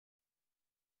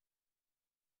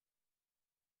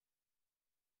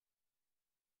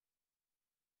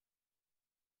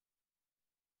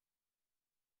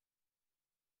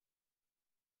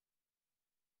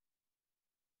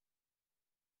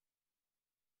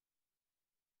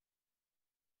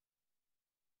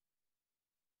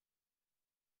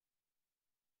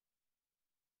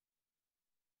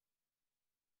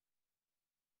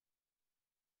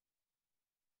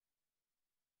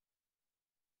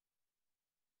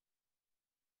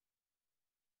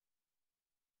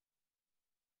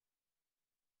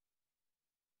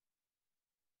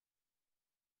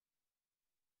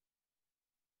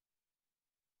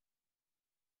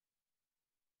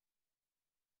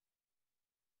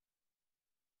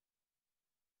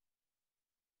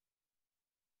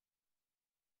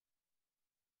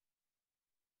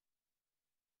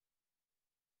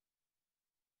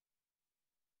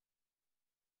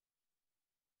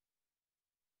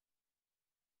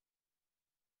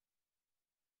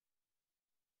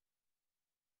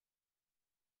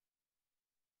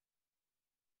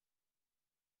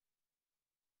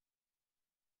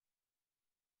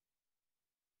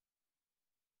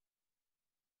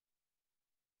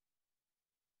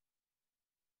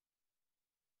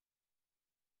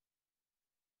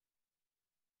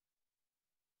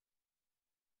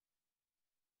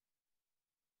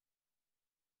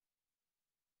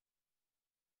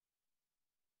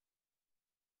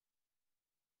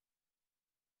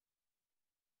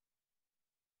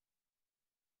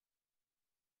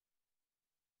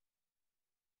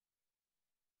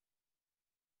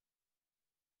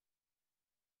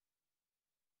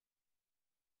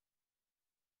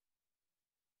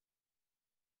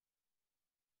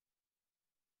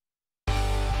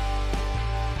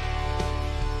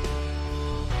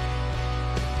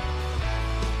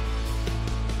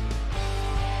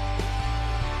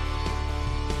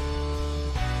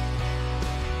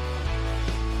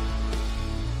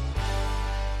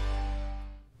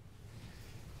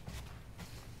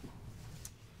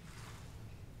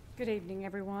Good evening,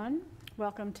 everyone.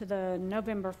 Welcome to the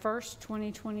November 1st,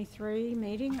 2023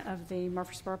 meeting of the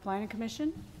Murfreesboro Planning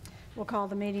Commission. We'll call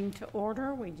the meeting to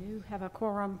order. We do have a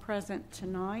quorum present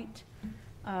tonight.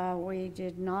 We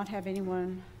did not have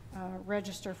anyone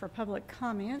register for public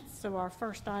comments, so our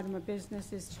first item of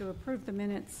business is to approve the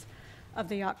minutes of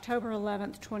the October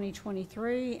 11th,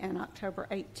 2023 and October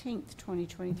 18th,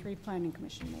 2023 Planning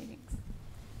Commission meetings.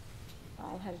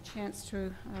 All had a chance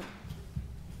to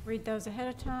read those ahead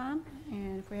of time,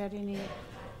 and if we had any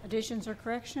additions or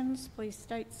corrections, please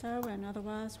state so, and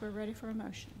otherwise we're ready for a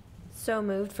motion. So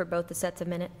moved for both the sets of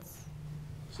minutes.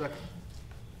 Second.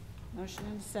 Motion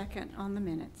and a second on the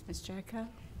minutes. Ms. Jacob?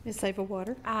 Ms.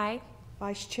 Savelwater? Aye.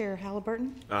 Vice Chair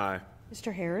Halliburton? Aye.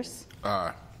 Mr. Harris?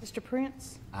 Aye. Mr.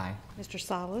 Prince? Aye. Mr.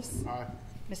 Salas? Aye.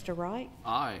 Mr. Wright?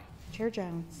 Aye. Chair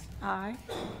Jones? Aye.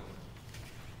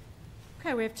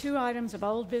 Okay, we have two items of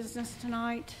old business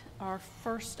tonight. Our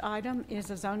first item is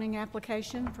a zoning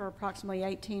application for approximately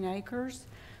 18 acres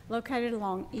located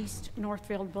along East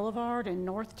Northfield Boulevard and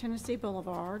North Tennessee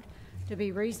Boulevard to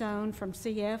be rezoned from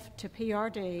CF to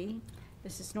PRD.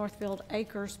 This is Northfield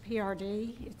Acres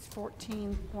PRD. It's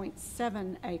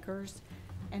 14.7 acres.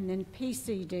 And then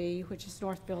PCD, which is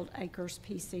Northfield Acres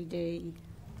PCD,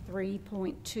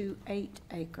 3.28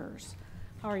 acres.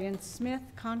 Arian Smith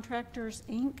Contractors,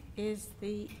 Inc. is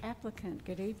the applicant.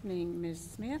 Good evening,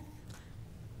 Ms. Smith.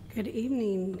 Good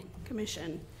evening,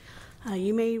 Commission.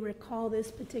 You may recall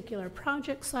this particular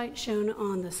project site shown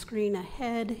on the screen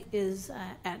ahead is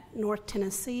at North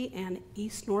Tennessee and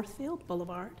East Northfield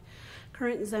Boulevard.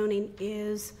 Current zoning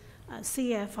is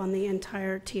CF on the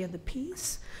entirety of the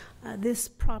piece. This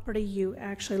property you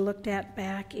actually looked at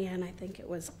back in, I think it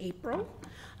was April.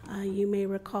 You may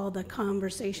recall the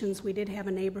conversations. We did have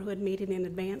a neighborhood meeting in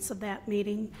advance of that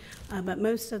meeting, but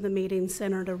most of the meeting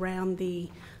centered around the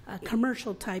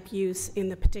commercial type use in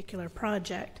the particular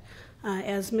project.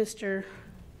 As Mr.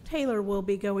 Taylor will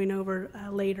be going over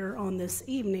later on this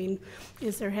evening,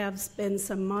 is there have been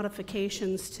some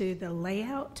modifications to the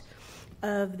layout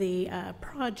of the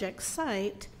project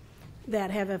site that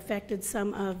have affected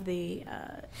some of the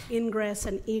ingress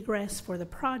and egress for the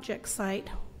project site,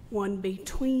 one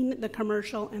between the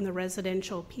commercial and the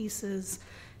residential pieces,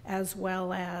 as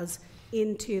well as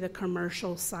into the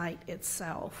commercial site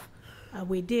itself.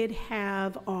 We did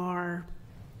have our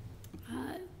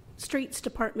Streets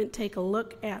Department take a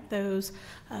look at those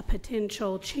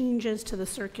potential changes to the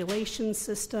circulation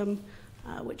system,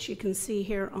 which you can see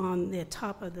here on the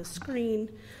top of the screen.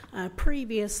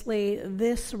 Previously,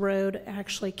 this road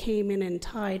actually came in and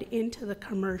tied into the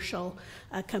commercial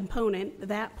component.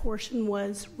 That portion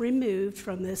was removed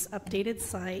from this updated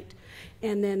site,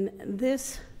 and then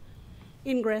this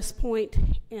ingress point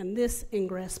and this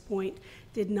ingress point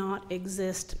did not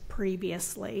exist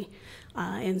previously.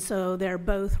 And so they're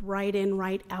both right in,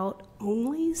 right out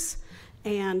onlys.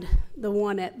 And the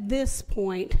one at this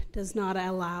point does not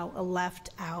allow a left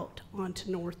out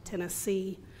onto North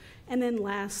Tennessee. And then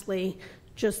lastly,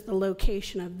 just the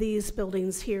location of these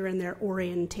buildings here and their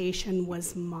orientation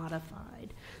was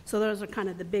modified. So those are kind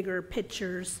of the bigger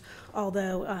pictures,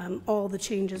 although all the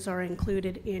changes are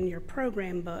included in your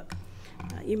program book.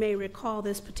 You may recall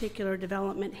this particular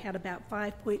development had about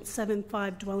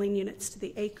 5.75 dwelling units to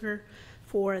the acre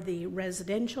for the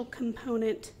residential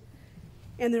component.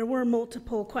 And there were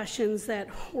multiple questions that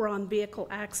were on vehicle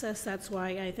access. That's why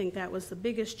I think that was the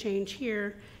biggest change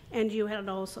here. And you had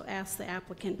also asked the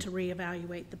applicant to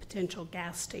reevaluate the potential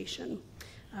gas station.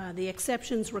 The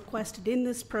exceptions requested in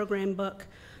this program book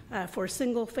for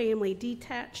single family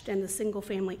detached and the single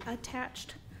family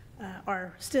attached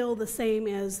are still the same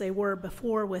as they were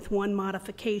before, with one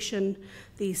modification.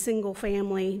 The single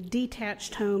family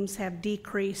detached homes have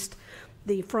decreased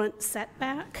the front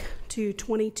setback to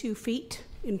 22 feet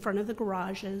in front of the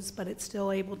garages, but it's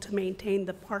still able to maintain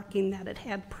the parking that it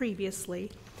had previously.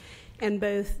 And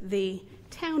both the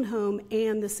townhome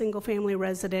and the single-family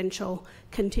residential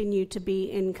continue to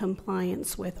be in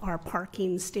compliance with our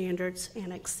parking standards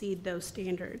and exceed those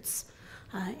standards.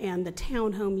 And the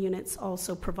townhome units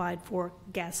also provide for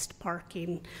guest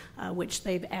parking, which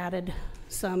they've added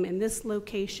some in this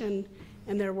location,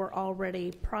 and there were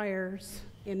already priors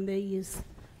in these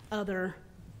other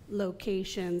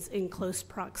locations in close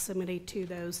proximity to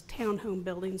those townhome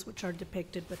buildings, which are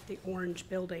depicted with the orange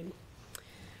building.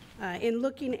 In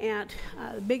looking at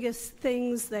the biggest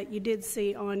things that you did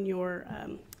see on your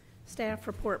staff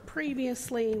report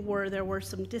previously there were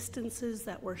some distances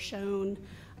that were shown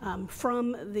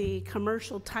from the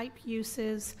commercial type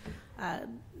uses.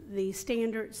 The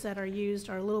standards that are used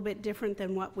are a little bit different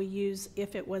than what we use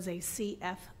if it was a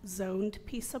CF zoned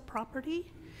piece of property.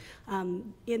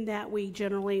 In that, we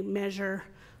generally measure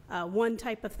one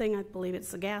type of thing. I believe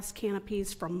it's the gas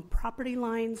canopies from property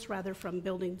lines rather from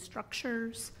building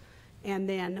structures. And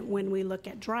then when we look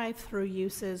at drive-through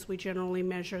uses, we generally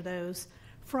measure those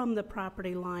from the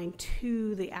property line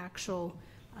to the actual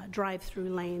drive-through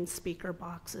lane, speaker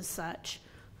box as such.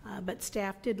 But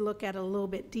staff did look at it a little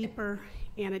bit deeper,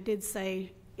 and it did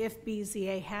say if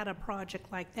BZA had a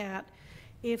project like that,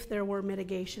 if there were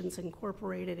mitigations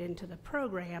incorporated into the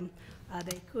program,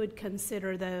 they could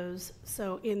consider those.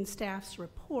 So in staff's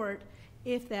report,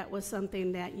 if that was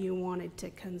something that you wanted to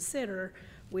consider,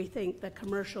 we think the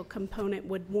commercial component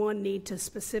would, one, need to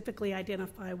specifically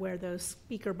identify where those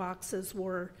speaker boxes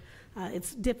were.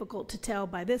 It's difficult to tell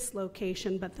by this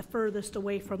location, but the furthest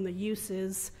away from the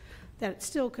uses that it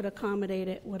still could accommodate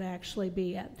it would actually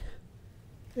be at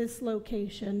this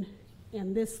location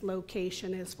and this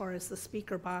location as far as the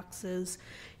speaker boxes.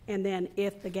 And then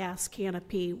if the gas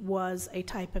canopy was a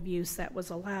type of use that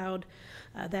was allowed,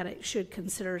 that it should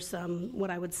consider some, what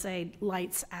I would say,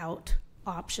 lights out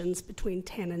options between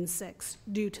 10 and 6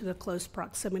 due to the close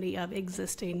proximity of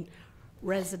existing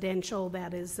residential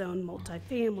that is zone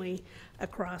multifamily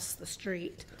across the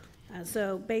street.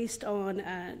 So based on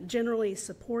generally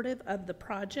supportive of the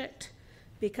project,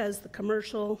 because the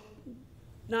commercial,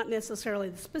 not necessarily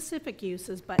the specific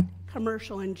uses, but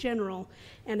commercial in general,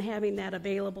 and having that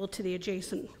available to the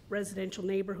adjacent residential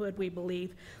neighborhood, we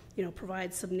believe,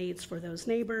 provides some needs for those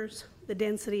neighbors. The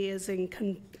density is in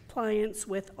compliance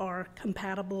with our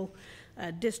compatible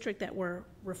district that we're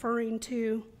referring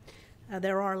to.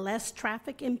 There are less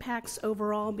traffic impacts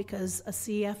overall because a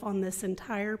CF on this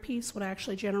entire piece would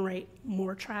actually generate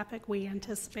more traffic, we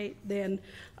anticipate, than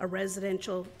a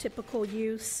residential typical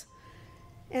use.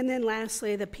 And then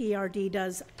lastly, the PRD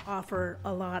does offer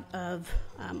a lot of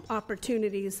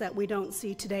opportunities that we don't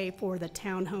see today for the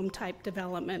townhome type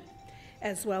development,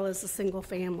 as well as the single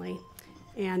family.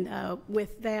 And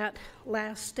with that,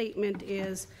 last statement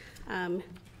is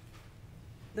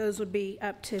those would be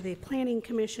up to the Planning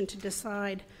Commission to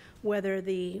decide whether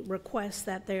the request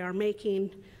that they are making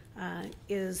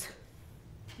is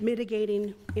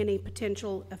mitigating any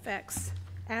potential effects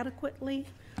adequately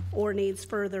or needs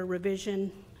further revision,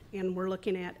 and we're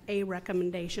looking at a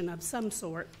recommendation of some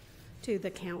sort to the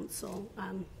council.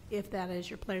 If that is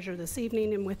your pleasure this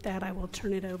evening, and with that I will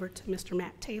turn it over to Mr.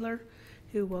 Matt Taylor,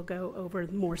 who will go over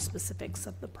more specifics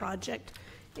of the project,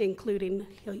 including,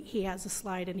 he has a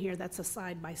slide in here that's a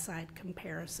side-by-side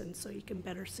comparison so you can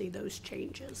better see those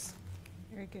changes.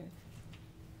 Very good.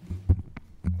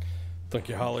 Thank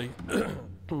you, Holly.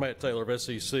 Matt Taylor of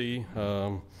SEC.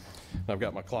 I've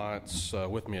got my clients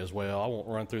with me as well. I won't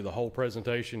run through the whole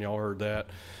presentation. Y'all heard that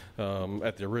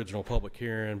at the original public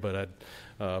hearing, but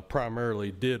I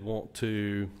primarily did want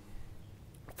to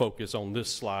focus on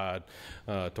this slide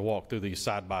to walk through these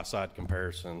side-by-side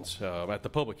comparisons. At the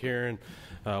public hearing,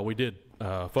 we did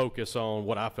focus on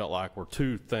what I felt like were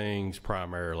two things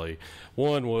primarily.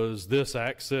 One was this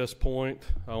access point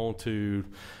onto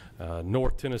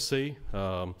North Tennessee.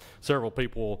 Several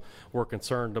people were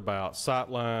concerned about sight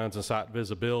lines and sight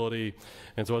visibility,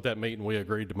 and so at that meeting we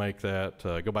agreed to make that,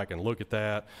 go back and look at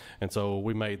that, and so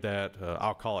we made that,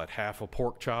 I'll call it half a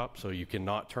pork chop, so you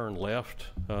cannot turn left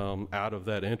out of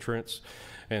that entrance.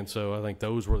 And so I think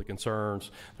those were the concerns.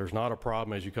 There's not a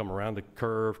problem as you come around the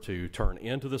curve to turn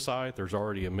into the site. There's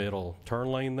already a middle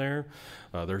turn lane there.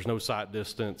 There's no sight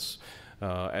distance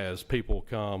as people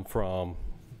come from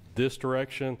this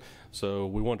direction, so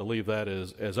we wanted to leave that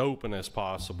as open as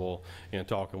possible in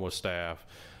talking with staff,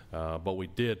 but we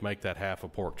did make that half a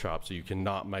pork chop, so you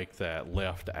cannot make that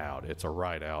left out. It's a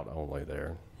right out only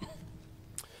there.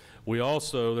 We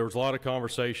also, there was a lot of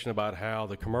conversation about how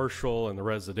the commercial and the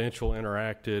residential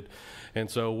interacted, and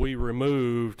so we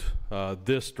removed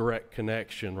this direct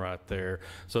connection right there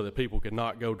so that people could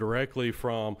not go directly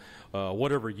from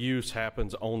whatever use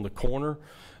happens on the corner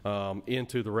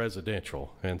into the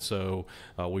residential. And so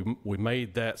we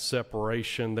made that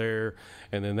separation there,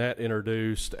 and then that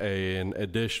introduced an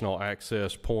additional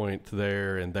access point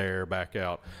there and there back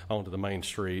out onto the main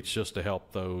streets just to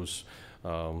help those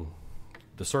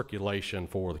the circulation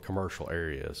for the commercial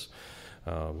areas.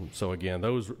 So again,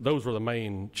 those were the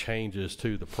main changes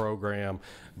to the program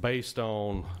based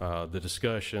on the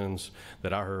discussions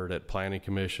that I heard at Planning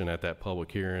Commission at that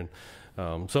public hearing.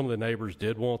 Some of the neighbors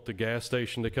did want the gas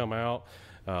station to come out.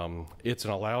 It's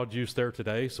an allowed use there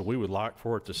today, so we would like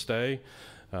for it to stay.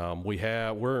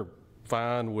 We're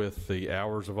fine with the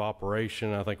hours of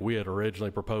operation. I think we had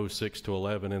originally proposed 6 to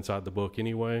 11 inside the book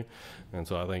anyway, and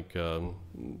so I think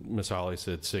Ms. Holly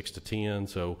said 6 to 10,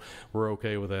 so we're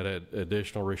okay with that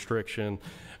additional restriction.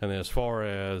 And then as far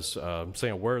as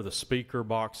saying where the speaker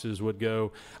boxes would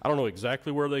go, I don't know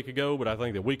exactly where they could go, but I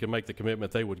think that we can make the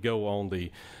commitment they would go on the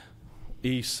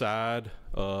east side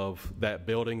of that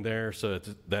building there, so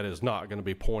that is not going to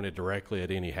be pointed directly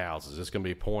at any houses. It's going to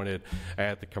be pointed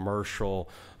at the commercial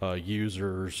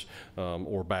users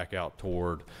or back out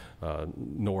toward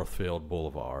Northfield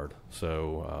Boulevard.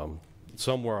 So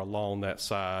somewhere along that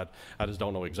side. I just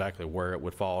don't know exactly where it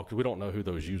would fall because we don't know who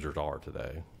those users are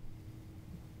today.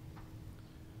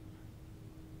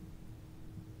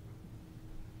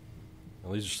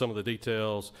 And these are some of the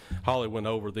details. Holly went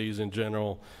over these in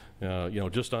general.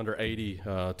 Just under 80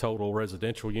 total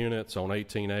residential units on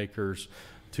 18 acres,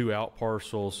 2 out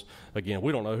parcels. Again,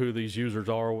 we don't know who these users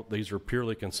are. These are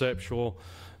purely conceptual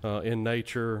in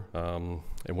nature, and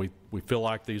we feel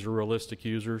like these are realistic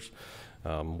users.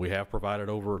 We have provided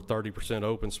over 30%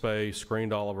 open space,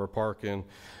 screened all of our parking,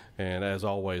 and as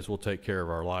always, we'll take care of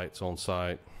our lights on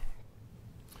site.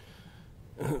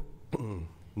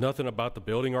 Nothing about the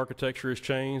building architecture has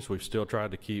changed. We've still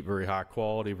tried to keep very high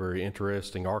quality, very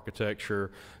interesting architecture,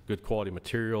 good quality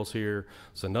materials here.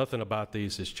 So nothing about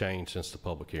these has changed since the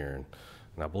public hearing.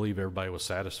 And I believe everybody was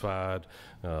satisfied,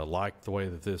 liked the way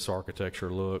that this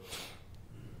architecture looked.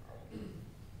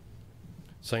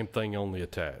 Same thing on the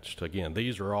attached. Again,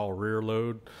 these are all rear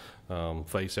load,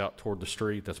 face out toward the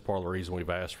street. That's part of the reason we've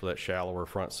asked for that shallower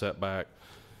front setback.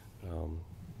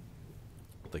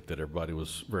 I think that everybody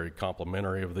was very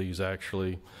complimentary of these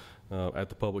actually at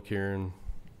the public hearing.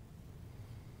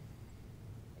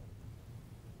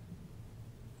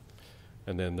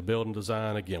 And then the building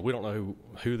design, again, we don't know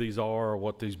who these are or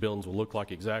what these buildings will look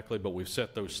like exactly, but we've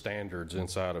set those standards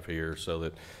inside of here so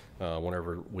that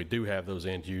whenever we do have those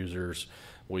end users,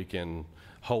 we can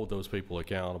hold those people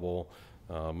accountable,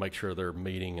 make sure they're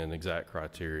meeting an exact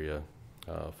criteria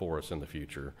for us in the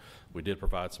future. We did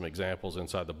provide some examples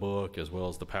inside the book as well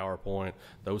as the PowerPoint.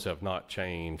 Those have not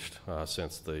changed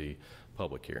since the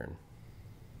public hearing.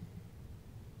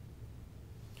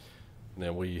 And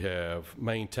then we have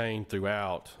maintained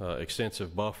throughout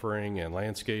extensive buffering and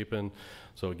landscaping.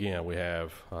 So again, we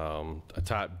have a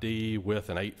type D with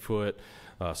an 8-foot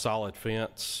solid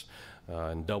fence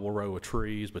and double row of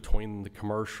trees between the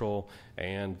commercial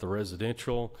and the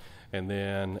residential, and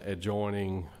then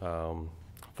adjoining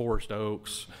forest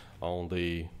oaks on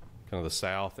the kind of the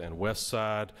south and west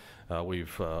side.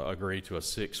 We've agreed to a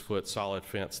 6-foot solid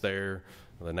fence there.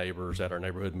 The neighbors at our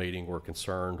neighborhood meeting were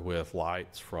concerned with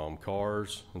lights from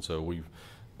cars, and so we've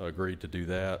agreed to do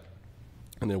that.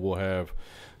 And then we'll have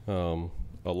all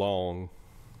along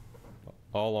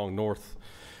North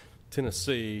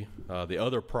Tennessee, the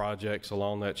other projects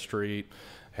along that street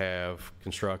have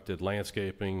constructed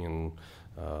landscaping and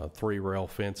 3-rail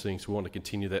fencing, so we want to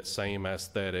continue that same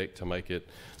aesthetic to make it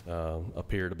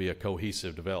appear to be a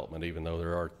cohesive development, even though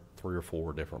there are 3 or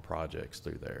 4 different projects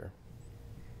through there.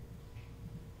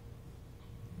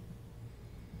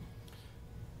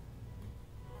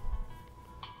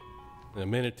 The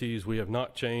amenities, we have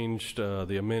not changed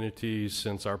the amenities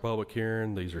since our public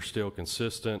hearing. These are still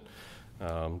consistent.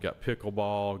 Got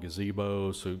pickleball,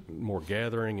 gazebos, so more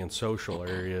gathering and social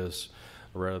areas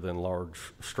rather than large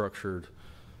structured.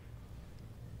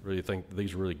 Really think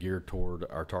these are really geared toward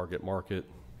our target market.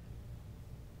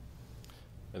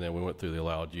 And then we went through the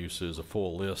allowed uses. A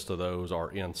full list of those are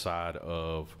inside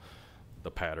of the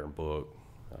pattern book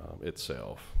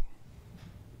itself.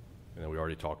 And then we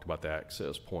already talked about the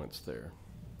access points there.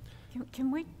 Can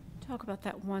we talk about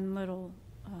that one little,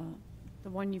 the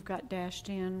one you've got dashed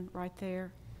in right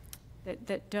there?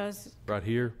 That does... Right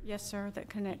here? Yes, sir, that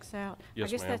connects out. Yes,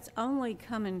 I guess ma'am. that's only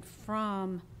coming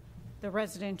from the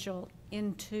residential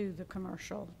into the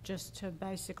commercial, just to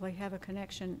basically have a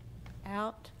connection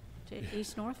out to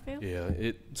East Northfield?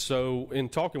 Yeah, so in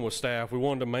talking with staff, we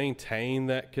wanted to maintain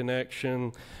that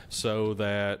connection so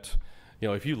that,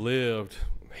 if you lived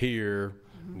here,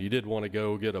 you did want to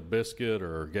go get a biscuit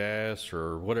or gas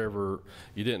or whatever,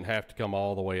 you didn't have to come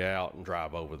all the way out and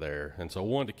drive over there. And so I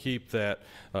wanted to keep that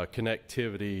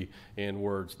connectivity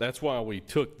inwards. That's why we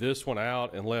took this one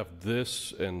out and left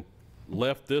this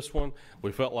one.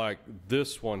 We felt like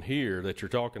this one here that you're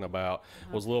talking about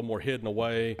was a little more hidden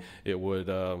away. It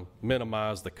would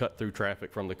minimize the cut-through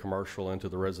traffic from the commercial into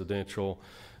the residential,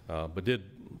 but did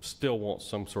still want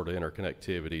some sort of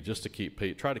interconnectivity just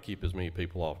to try to keep as many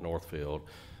people off Northfield,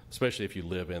 especially if you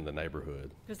live in the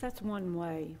neighborhood. Because that's one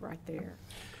way right there,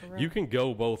 correct? You can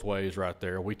go both ways right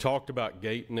there. We talked about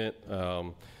gating it.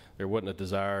 there wasn't a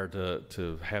desire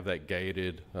to have that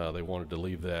gated. They wanted to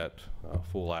leave that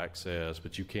full access,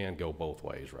 but you can go both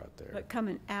ways right there. But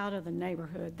coming out of the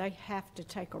neighborhood, they have to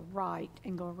take a right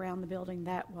and go around the building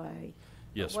that way.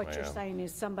 Yes, What you're ma'am. saying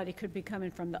is somebody could be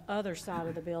coming from the other side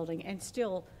of the building and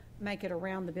still make it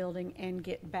around the building and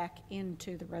get back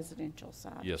into the residential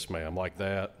side? Yes, ma'am. Like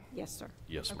that? Yes, sir.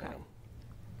 Yes, Okay. ma'am.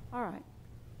 All right.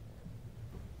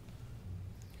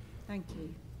 Thank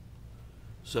you.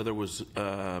 So there was,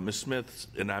 Ms. Smith,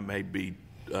 and I may be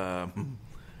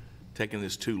taking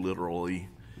this too literally,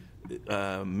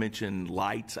 mentioned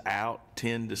lights out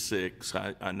 10 to 6.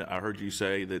 I heard you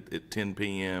say that at 10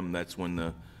 p.m., that's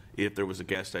when if there was a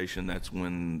gas station, that's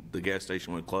when the gas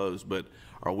station would close. But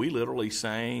are we literally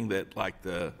saying that, like,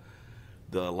 the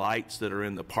lights that are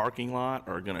in the parking lot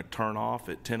are going to turn off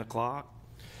at 10 o'clock?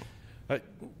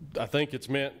 I think it's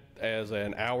meant as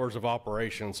an hours of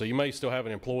operation. So you may still have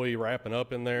an employee wrapping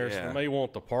up in there. So Yeah. you may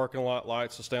want the parking lot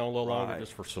lights to stay on a little longer Right.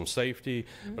 just for some safety.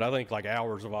 But I think like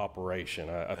hours of operation,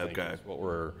 I think Okay. is what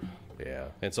we're, yeah.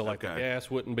 And so like the Okay. gas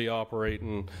wouldn't be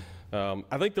operating.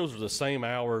 I think those are the same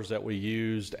hours that we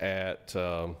used at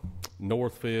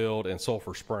Northfield and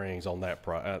Sulphur Springs on that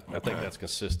I think that's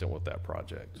consistent with that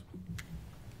project.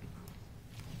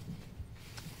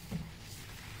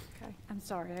 Okay. I'm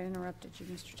sorry, I interrupted you,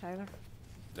 Mr. Taylor.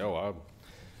 No,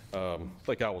 I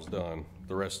think I was done.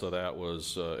 The rest of that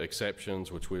was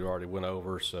exceptions, which we already went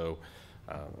over, so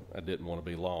I didn't want to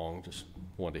be long. Just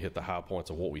wanted to hit the high points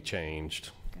of what we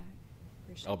changed. Okay.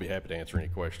 Appreciate I'll be happy to answer any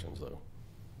questions, though.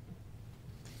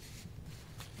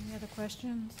 Any other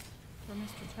questions for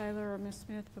Mr. Taylor or Ms.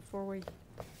 Smith before we,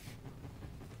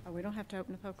 oh, we don't have to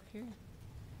open a public hearing?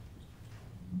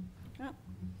 No,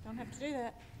 don't have to do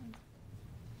that.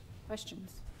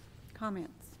 Questions,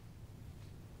 comments?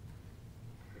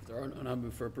 If there are none, I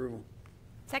move for approval.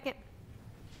 Second.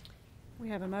 We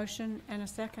have a motion and a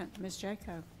second. Ms.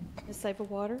 Jaco? Ms.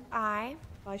 Saberwater, Aye.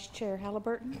 Vice Chair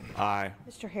Halliburton, Aye.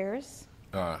 Mr. Harris,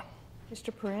 Aye.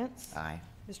 Mr. Prince, Aye.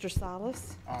 Mr.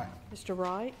 Silas, Aye. Mr.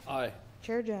 Wright, Aye.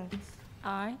 Chair Jones.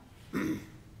 Aye. Thank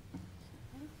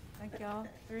y'all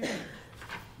very much.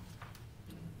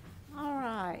 All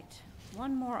right,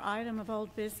 one more item of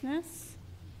old business.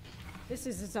 This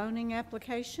is a zoning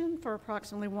application for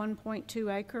approximately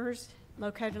 1.2 acres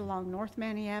located along North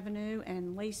Manny Avenue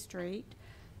and Lee Street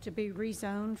to be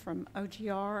rezoned from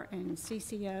OGR and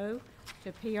CCO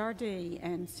to PRD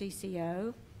and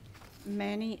CCO.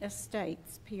 Manny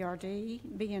Estates, PRD.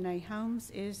 B&A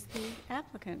Homes is the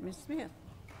applicant. Ms. Smith?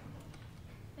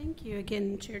 Thank you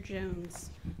again, Chair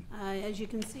Jones. As you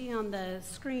can see on the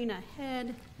screen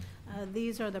ahead,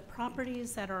 these are the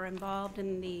properties that are involved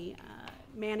in the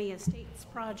Manny Estates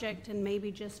project, and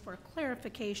maybe just for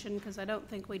clarification, because I don't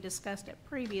think we discussed it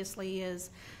previously, is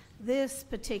this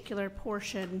particular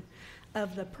portion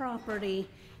of the property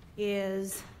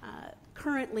is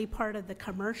currently part of the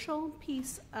commercial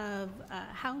piece of a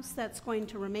house that's going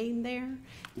to remain there,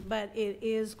 but it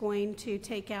is going to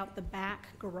take out the back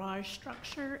garage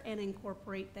structure and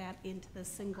incorporate that into the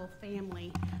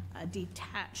single-family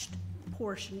detached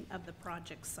portion of the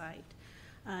project site.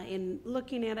 In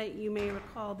looking at it, you may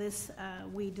recall this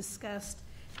we discussed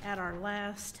at our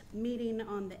last meeting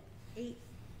on the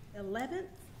 11th,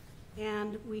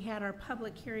 and we had our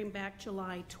public hearing back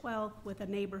July 12th with a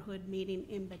neighborhood meeting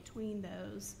in between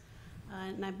those.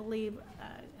 And I believe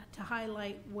to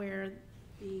highlight where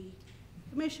the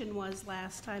commission was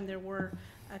last time, there were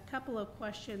a couple of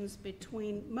questions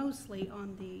mostly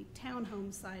on the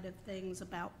townhome side of things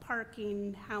about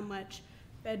parking, how much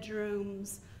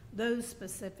bedrooms, those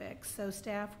specifics. So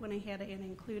staff went ahead and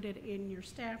included in your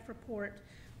staff report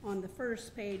on the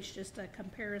first page just a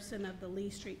comparison of the Lee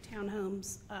Street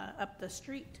townhomes up the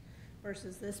street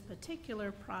versus this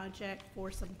particular project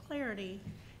for some clarity.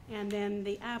 And then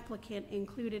the applicant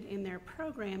included in their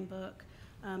program book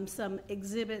some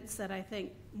exhibits that I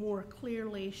think more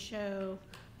clearly show,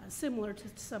 similar to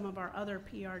some of our other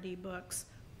PRD books,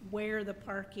 where the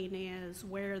parking is,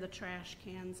 where the trash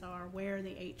cans are, where the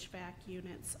HVAC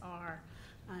units are.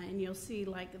 And you'll see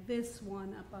like this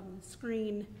one up on the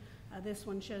screen. This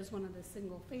one shows one of the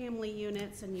single-family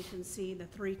units, and you can see the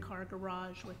 3-car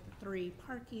garage with the 3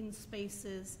 parking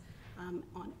spaces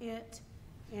on it.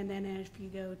 And then if you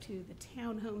go to the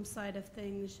townhome side of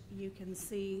things, you can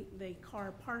see the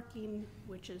car parking,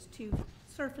 which is 2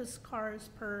 surface cars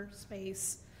per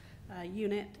space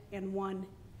unit and 1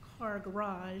 car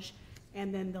garage,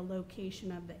 and then the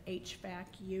location of the HVAC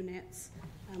units,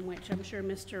 which I'm sure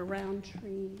Mr.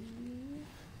 Roundtree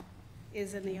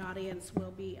is in the audience,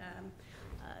 will be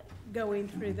going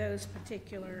through those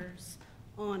particulars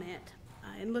on it.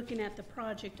 And looking at the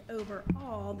project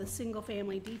overall, the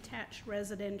single-family detached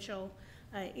residential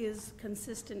is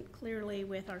consistent clearly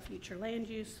with our future land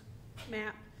use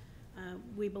map.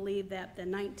 We believe that the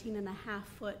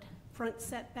 19.5-foot front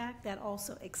setback, that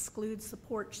also excludes the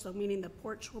porch, so meaning the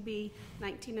porch will be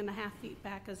 19.5 feet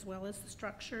back as well as the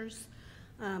structures.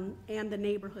 And the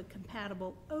neighborhood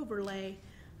compatible overlay,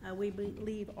 we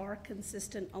believe are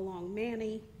consistent along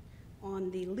Manny.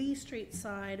 On the Lee Street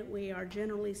side, we are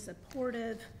generally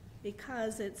supportive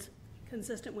because it's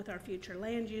consistent with our future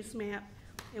land use map.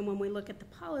 And when we look at the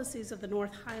policies of the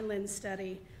North Highlands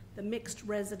study, the mixed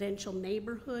residential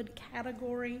neighborhood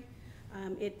category,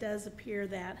 it does appear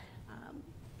that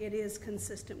it is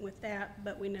consistent with that,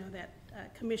 but we know that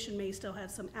Commission may still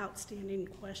have some outstanding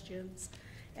questions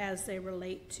as they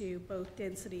relate to both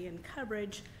density and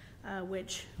coverage,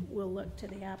 which we'll look to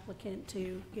the applicant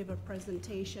to give a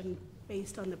presentation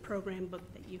based on the program book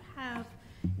that you have.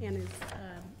 And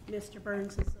as Mr.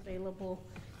 Burns is available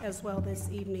as well this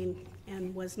evening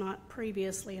and was not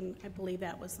previously, and I believe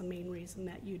that was the main reason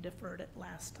that you deferred it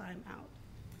last time out.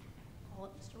 Call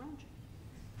it Mr. Roundtree.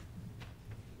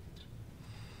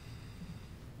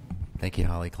 Thank you,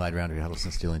 Holly. Clyde Roundtree,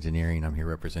 Huddleston Steel Engineering. I'm here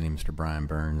representing Mr. Brian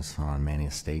Burns on Manny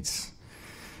Estates.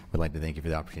 Would like to thank you for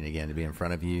the opportunity again to be in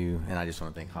front of you, and I just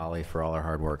want to thank Holly for all her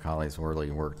hard work. Holly's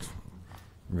really worked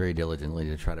very diligently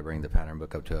to try to bring the pattern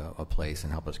book up to a place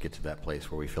and help us get to that place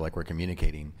where we feel like we're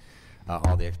communicating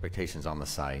all the expectations on the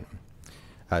site.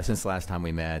 Since the last time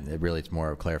we met, it's more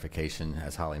of clarification,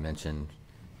 as Holly mentioned.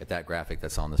 If that graphic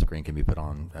that's on the screen can be put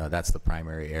on, that's the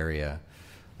primary area.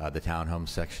 The townhome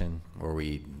section where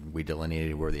we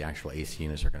delineated where the actual AC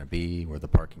units are going to be, where the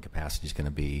parking capacity is going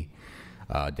to be,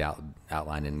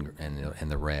 outlined in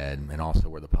the red, and also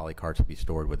where the polycarts will be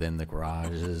stored within the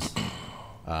garages.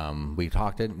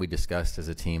 We discussed as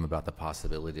a team about the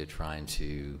possibility of trying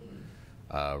to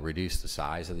reduce the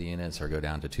size of the units or go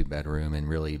down to 2-bedroom, and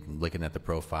really looking at the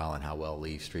profile and how well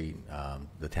Lee Street,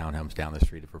 the townhomes down the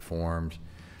street have performed.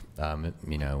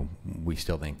 We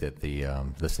still think that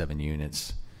the 7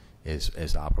 units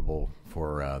is operable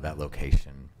for that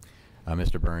location.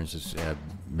 Mr. Burns has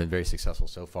been very successful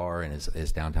so far in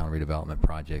his downtown redevelopment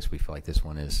projects. We feel like this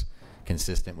one is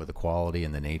consistent with the quality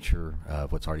and the nature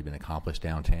of what's already been accomplished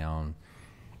downtown.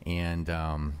 And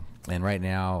right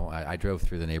now, I drove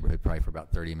through the neighborhood probably for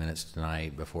about 30 minutes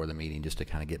tonight before the meeting just to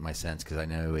kind of get my sense, because I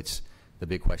know it's the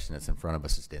big question that's in front of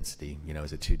us is density.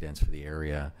 Is it too dense for the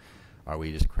area? Are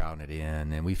we just crowding it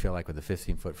in? And we feel like with the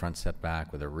 15-foot front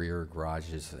setback, with the rear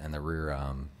garages and the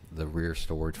rear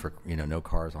storage for no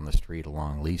cars on the street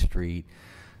along Lee Street,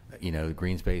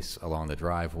 green space along the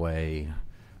driveway,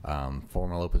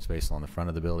 formal open space along the front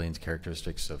of the buildings,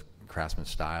 characteristics of Craftsman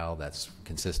style that's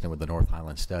consistent with the North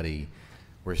Highland study,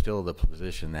 we're still in the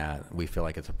position that we feel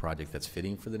like it's a project that's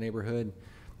fitting for the neighborhood.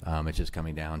 It's just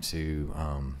coming down to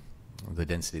the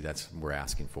density we're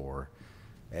asking for.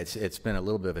 It's been a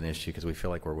little bit of an issue because we feel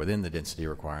like we're within the density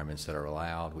requirements that are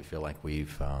allowed. We feel like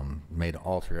we've made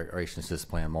alterations to this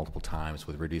plan multiple times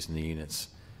with reducing the units.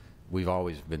 We've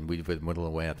been whittling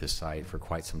away at this site for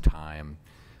quite some time.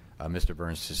 Mr.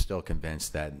 Burns is still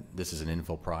convinced that this is an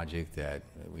infill project, that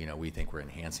we think we're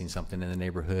enhancing something in the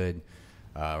neighborhood.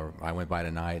 I went by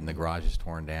tonight and the garage is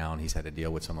torn down. He's had to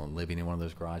deal with someone living in one of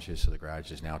those garages, so the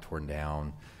garage is now torn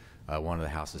down. One of the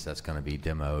houses that's going to be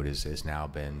demoed has now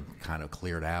been kind of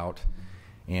cleared out,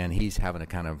 and he's having to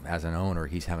kind of, as an owner,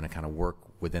 he's having to kind of work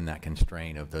within that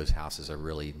constraint of those houses are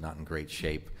really not in great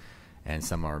shape, and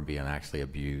some are being actually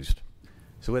abused.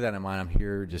 So with that in mind, I'm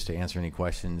here just to answer any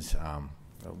questions.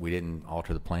 We didn't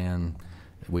alter the plan.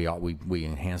 We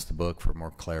enhanced the book for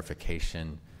more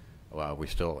clarification. We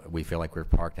feel like we're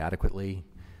parked adequately.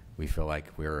 We feel like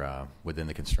we're within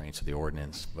the constraints of the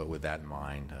ordinance. But with that in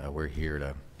mind, we're here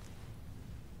to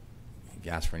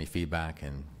ask for any feedback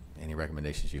and any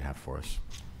recommendations you have for us.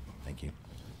 Thank you.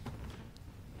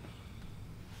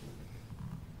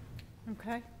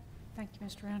 Okay. Thank you,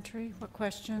 Mr. Roundtree. What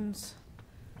questions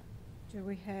do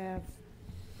we have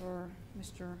for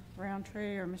Mr.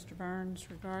 Roundtree or Mr. Burns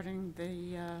regarding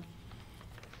the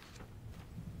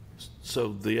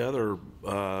So the other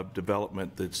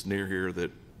development that's near here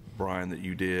that, Brian, that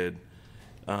you did,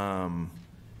 I'm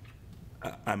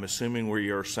assuming where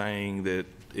you're saying that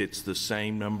it's the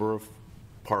same number of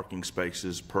parking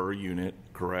spaces per unit,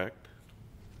 correct?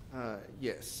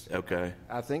 Yes. Okay.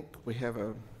 I think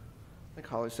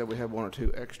Holly said we have 1 or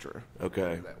 2 extra.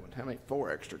 Okay. To that one. How many?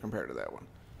 4 extra compared to that one.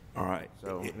 All right.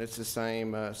 So it's the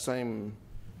same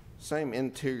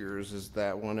interiors as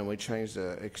that one, and we changed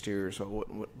the exterior. So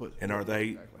what And are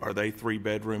they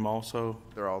 3-bedroom also?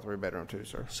 They're all 3-bedroom too,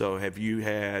 sir. So have you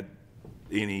had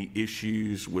any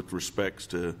issues with respects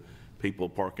to people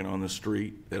parking on the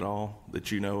street at all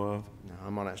that you know of? No,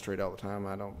 I'm on that street all the time.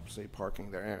 I don't see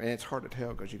parking there. And it's hard to tell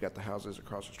because you got the houses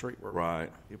across the street where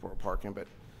Right. people are parking, but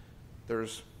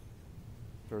there's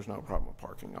no problem with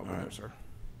parking over there, sir.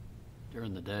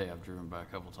 During the day, I've driven by a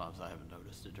couple times. I haven't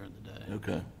noticed it during the day.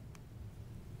 Okay.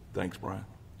 Thanks, Brian.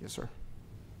 Yes, sir.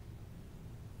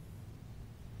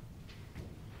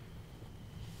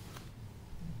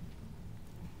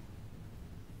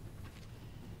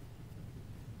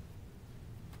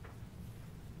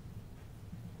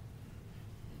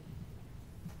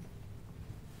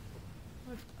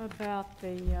 What about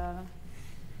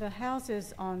the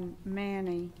houses on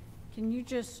Manny? Can you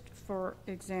just, for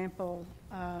example,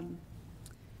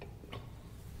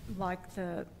 like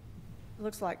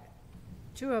looks like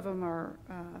two of them are,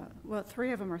 well,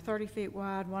 three of them are 30 feet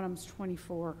wide, one of them's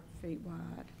 24 feet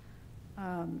wide.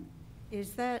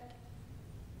 Is that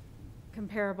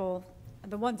comparable?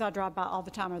 The ones I drive by all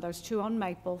the time are those two on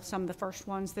Maple, some of the first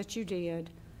ones that you did.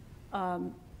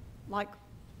 Like,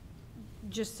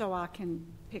 just so I can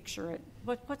picture it,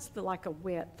 what's like a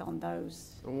width on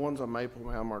those? The ones on Maple,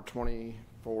 ma'am, are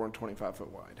 24 and 25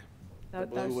 foot wide. The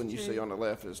blue Those one you see two? on the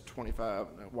left is 25,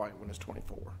 and the white one is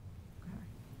 24.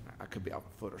 I could be off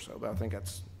a foot or so, but I think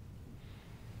that's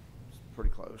pretty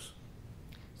close.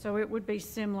 So it would be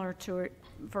similar to it,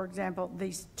 for example,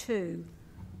 these two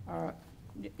are,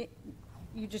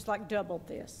 you just like doubled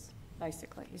this,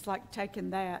 basically. It's like taking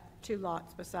that, two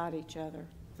lots beside each other.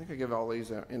 I think I give all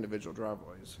these individual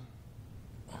driveways.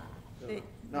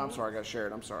 No, I'm sorry, I got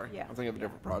shared, I'm sorry. Yeah. I'm thinking of a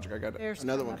different project. I got There's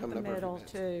another some one up coming the up in a few middle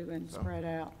minutes. too and So. spread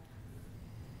out.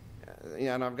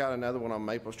 Yeah, and I've got another one on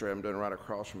Maple Street I'm doing right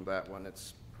across from that one.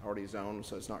 It's already zoned,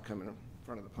 so it's not coming in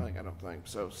front of the planning, I don't think.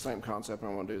 So same concept I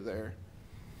want to do there.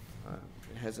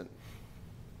 It hasn't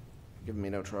given me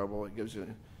no trouble. It gives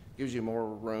you more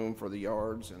room for the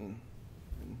yards, and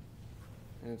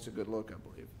it's a good look, I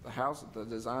believe. The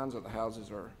designs of the houses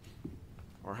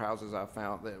are houses I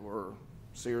found that were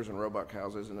Sears and Roebuck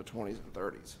houses in the 20s and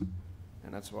 30s,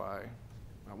 and that's why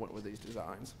I went with these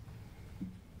designs.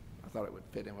 I thought it would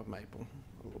fit in with Maple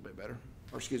a little bit better,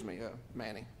 or excuse me,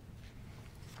 Manny.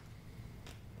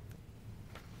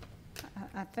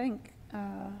 I think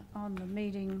on the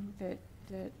meeting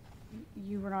that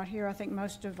you were not here, I think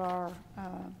most of our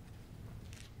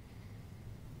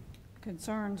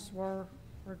concerns were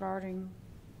regarding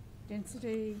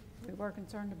density. We were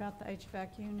concerned about the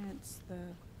HVAC units,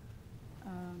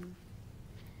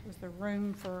 was the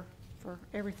room for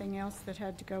everything else that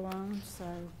had to go on, so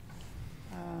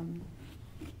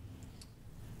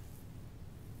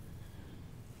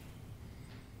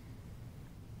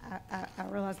I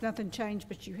realize nothing changed,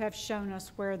 but you have shown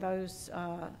us where those,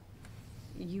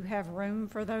 you have room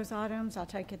for those items. I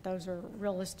take it those are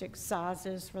realistic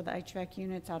sizes for the HVAC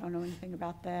units. I don't know anything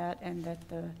about that, and that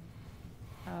the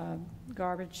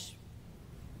garbage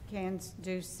cans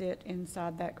do sit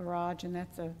inside that garage, and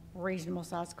that's a reasonable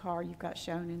sized car you've got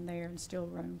shown in there, and still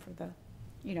room for the,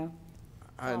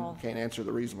 I all. can't answer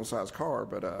the reasonable sized car,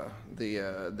 but the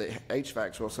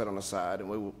HVACs will sit on the side,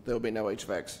 and there'll be no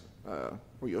HVACs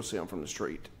where you'll see them from the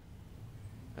street.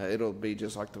 It'll be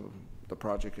just like the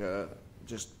project,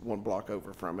 just one block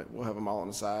over from it. We'll have them all on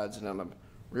the sides, and on the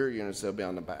rear units, they'll be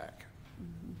on the back.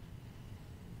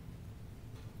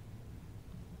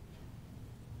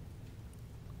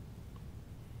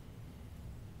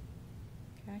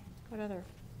 Okay, what other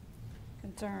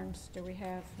concerns do we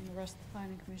have from the rest of the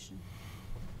planning commission?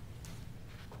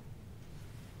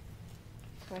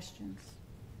 Questions?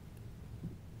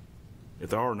 If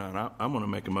there are none, I'm going to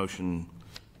make a motion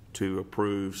to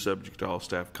approve, subject to all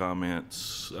staff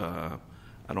comments. I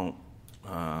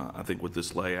think with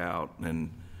this layout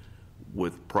and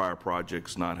with prior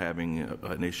projects not having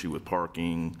an issue with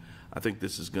parking, I think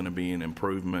this is going to be an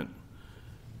improvement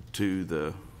to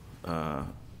the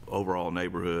overall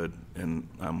neighborhood, and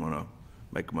I'm going to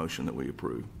make a motion that we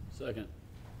approve. Second.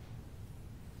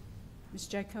 Ms.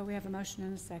 Jaco, we have a motion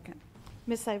and a second.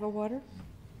 Ms. Saberwater,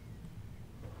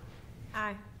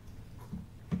 Aye.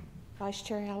 Vice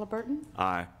Chair Halliburton,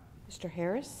 Aye. Mr.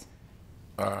 Harris,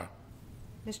 Aye.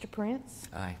 Mr. Prince,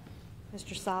 Aye.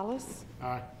 Mr. Silas,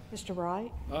 Aye. Mr.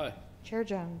 Wright, Aye. Chair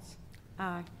Jones.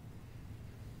 Aye.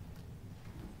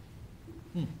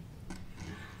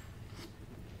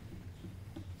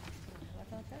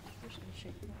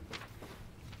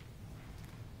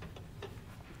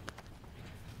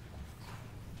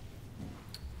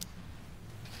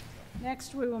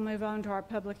 Next, we will move on to our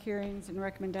public hearings and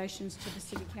recommendations to the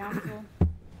city council.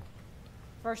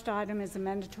 First item is a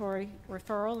mandatory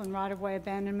referral and right-of-way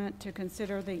abandonment to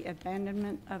consider the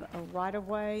abandonment of a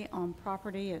right-of-way on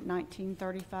property at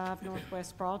 1935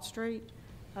 Northwest Broad Street.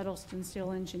 Huddleston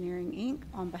Steel Engineering, Inc.,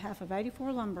 on behalf of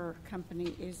 84 Lumber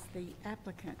Company, is the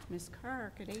applicant. Ms.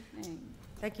 Kerr, good evening.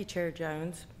 Thank you, Chair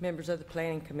Jones, members of the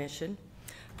Planning Commission.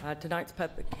 Tonight's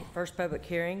first public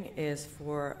hearing is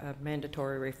for a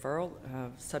mandatory referral.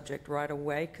 Subject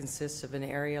right-of-way consists of an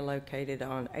area located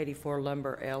on 84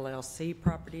 Lumber LLC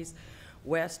properties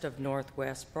west of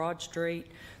Northwest Broad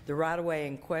Street. The right-of-way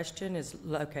in question is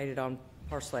located on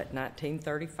parcel at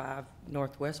 1935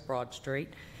 Northwest Broad Street.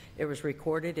 It was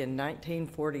recorded in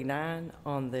 1949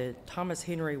 on the Thomas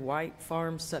Henry White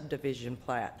Farm subdivision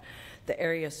plat. The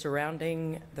area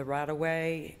surrounding the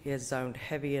right-of-way is zoned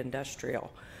heavy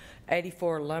industrial.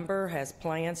 84 Lumber has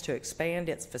plans to expand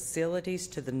its facilities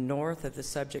to the north of the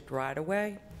subject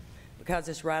right-of-way. Because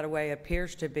this right-of-way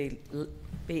appears to be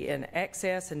in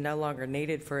excess and no longer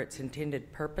needed for its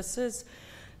intended purposes,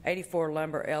 84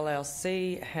 Lumber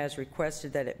LLC has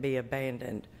requested that it be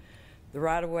abandoned. The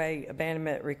right-of-way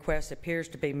abandonment request appears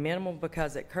to be minimal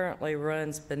because it currently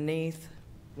runs beneath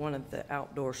one of the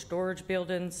outdoor storage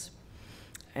buildings,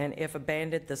 and if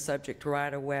abandoned, the subject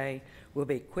right-of-way will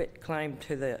be quit-claimed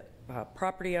to the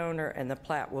property owner, and the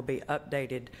plat will be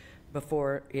updated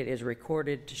before it is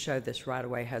recorded to show this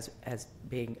right-of-way as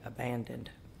being abandoned.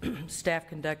 Staff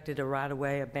conducted a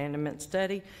right-of-way abandonment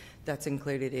study that's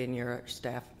included in your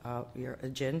your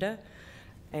agenda.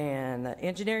 And the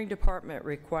engineering department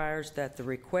requires that the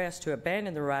request to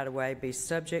abandon the right-of-way be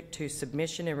subject to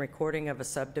submission and recording of a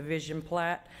subdivision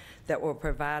plat that will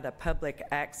provide a public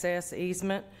access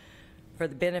easement for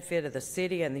the benefit of the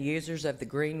city and the users of the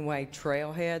Greenway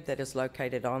Trailhead that is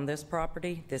located on this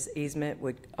property. This easement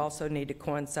would also need to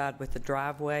coincide with the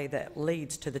driveway that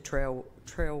leads to the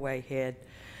trailway head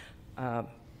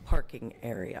parking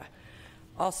area.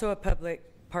 Also, a public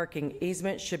parking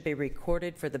easement should be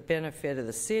recorded for the benefit of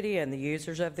the city and the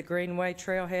users of the Greenway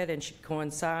Trailhead and should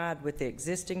coincide with the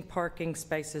existing parking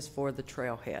spaces for the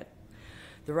trailhead.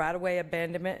 The right-of-way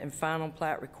abandonment and final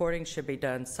plat recording should be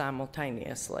done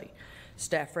simultaneously.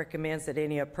 Staff recommends that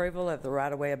any approval of the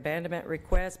right-of-way abandonment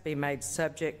request be made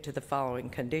subject to the following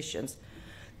conditions.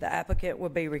 The applicant will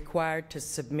be required to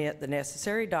submit the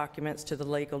necessary documents to the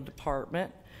legal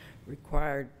department,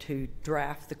 required to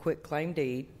draft the quitclaim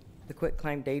deed. The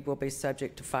quitclaim deed will be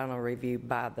subject to final review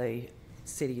by the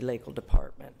city legal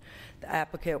department. The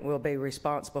applicant will be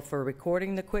responsible for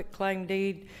recording the quitclaim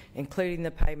deed, including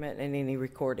the payment and any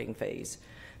recording fees.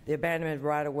 The abandonment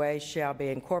right-of-way shall be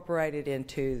incorporated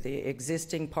into the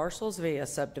existing parcels via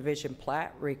subdivision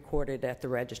plat recorded at the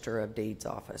Register of Deeds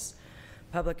office.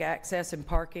 Public access and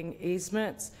parking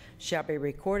easements shall be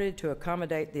recorded to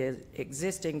accommodate the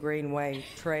existing Greenway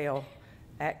Trail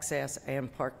access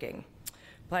and parking.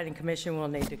 Planning Commission will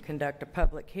need to conduct a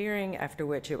public hearing, after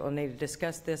which it will need to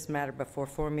discuss this matter before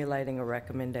formulating a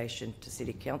recommendation to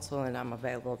City Council, and I'm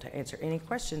available to answer any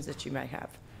questions that you may have.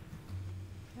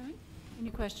 Okay.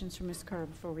 Any questions for Ms. Kerr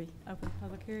before we open the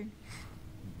public hearing?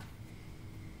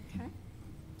 Okay.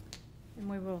 And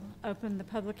we will open the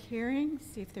public hearing,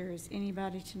 see if there is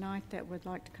anybody tonight that would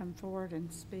like to come forward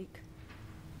and speak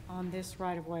on this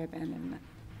right-of-way abandonment.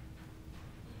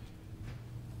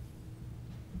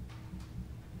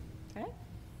 Okay.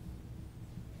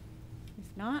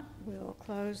 If not, we'll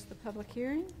close the public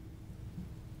hearing.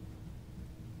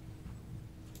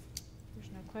 If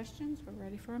there's no questions, we're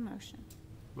ready for a motion.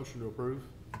 Motion to approve.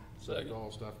 Second.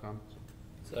 All staff comments.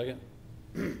 Second.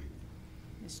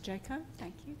 Ms. Jacob,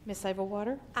 thank you. Ms.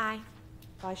 Abelwater? Aye.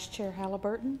 Vice Chair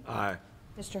Halliburton? Aye.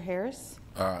 Mr. Harris?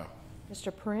 Aye.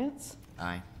 Mr. Prince?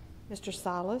 Aye. Mr.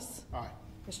 Silas? Aye.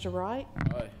 Mr. Wright?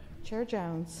 Aye. Chair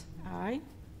Jones? Aye.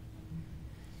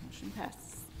 Motion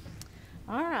passes.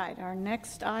 All right, our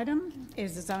next item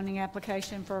is a zoning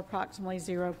application for approximately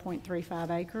 0.35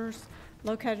 acres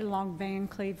located along Van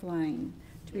Cleve Lane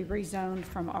to be rezoned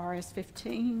from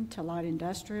RS-15 to light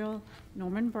industrial.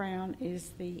 Norman Brown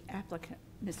is the applicant.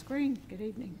 Ms. Green, good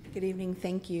evening. Good evening,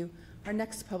 thank you. Our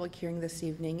next public hearing this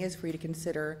evening is for you to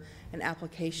consider an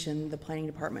application the Planning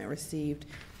Department received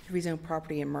to rezone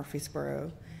property in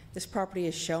Murfreesboro. This property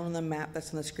is shown on the map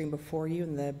that's on the screen before you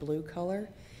in the blue color.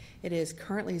 It is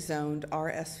currently zoned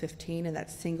RS-15 in that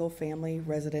single-family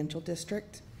residential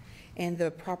district, and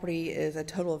the property is a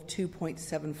total of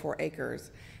 2.74 acres.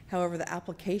 However, the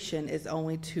application is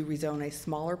only to rezone a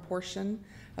smaller portion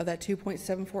of that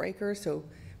 2.74 acres, so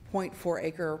 0.4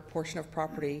 acre portion of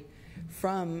property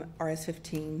from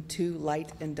RS-15 to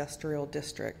light industrial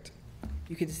district.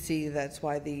 You can see that's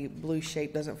why the blue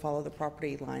shape doesn't follow the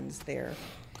property lines there.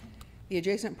 The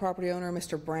adjacent property owner,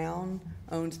 Mr. Brown,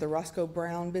 owns the Roscoe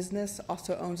Brown business,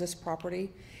 also owns this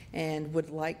property, and would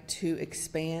like to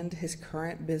expand his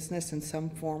current business in some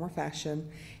form or fashion,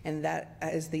 and that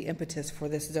is the impetus for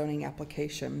this zoning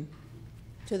application.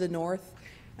 To the north,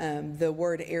 the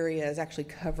word area is actually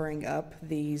covering up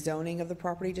the zoning of the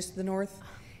property just to the north.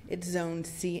 It's zoned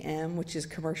CM, which is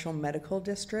Commercial Medical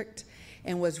District,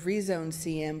 and was rezoned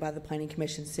CM by the Planning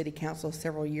Commission City Council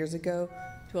several years ago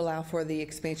to allow for the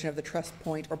expansion of the Trust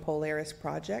Point or Polaris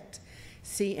project.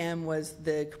 CM was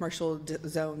the commercial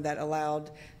zone that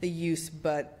allowed the use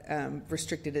but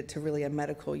restricted it to really a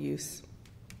medical use.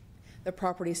 The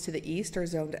properties to the east are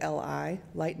zoned LI,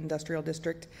 Light Industrial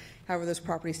District. However, those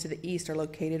properties to the east are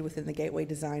located within the Gateway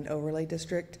Design Overlay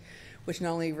District, which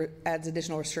not only adds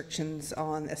additional restrictions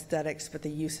on aesthetics but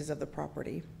the uses of the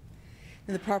property.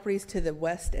 And the properties to the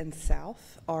west and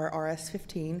south are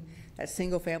RS15, that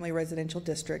single-family residential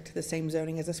district, the same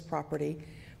zoning as this property,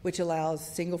 which allows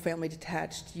single-family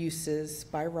detached uses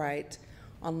by right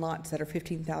on lots that are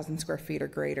 15,000 square feet or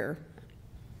greater.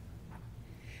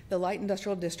 The light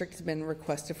industrial district has been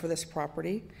requested for this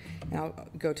property. And I'll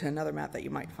go to another map that you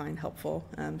might find helpful.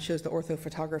 Shows the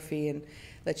orthophotography and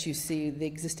lets you see the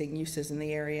existing uses in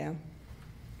the area.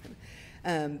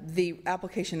 The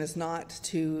application is not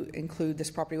to include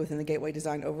this property within the Gateway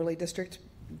Design Overlay District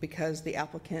because the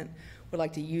applicant would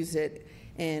like to use it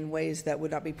in ways that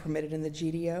would not be permitted in the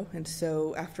GDO. And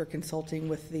so after consulting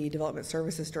with the Development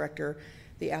Services Director,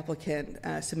 the applicant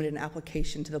submitted an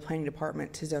application to the Planning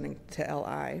Department to zoning to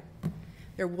LI.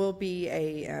 There will be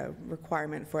a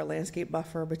requirement for a landscape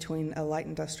buffer between a light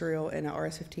industrial and a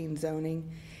RS15 zoning,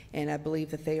 and I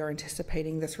believe that they are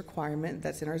anticipating this requirement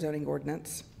that's in our zoning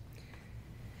ordinance.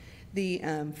 The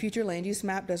future land use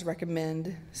map does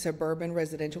recommend suburban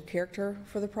residential character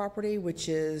for the property, which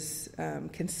is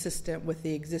consistent with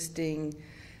the existing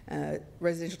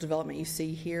residential development you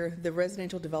see here. The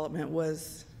residential development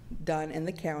was done in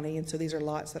the county, and so these are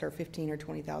lots that are 15 or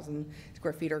 20,000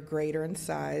 square feet or greater in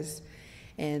size,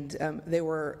 and they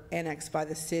were annexed by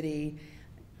the city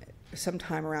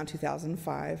sometime around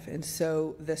 2005, and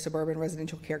so the suburban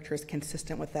residential character is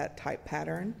consistent with that type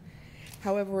pattern.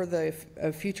 However, the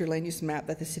future land use map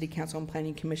that the City Council and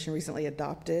Planning Commission recently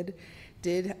adopted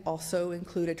did also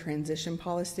include a transition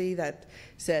policy that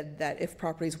said that if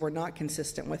properties were not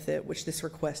consistent with it, which this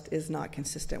request is not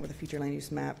consistent with the future land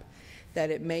use map, that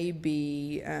it may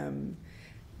be,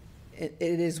 it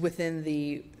is within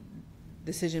the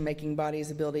decision-making body's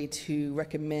ability to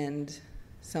recommend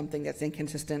something that's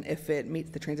inconsistent if it meets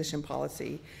the transition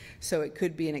policy. So it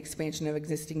could be an expansion of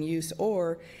existing use,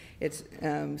 or it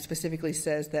specifically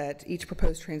says that each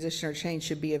proposed transition or change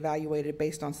should be evaluated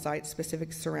based on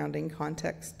site-specific surrounding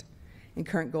context and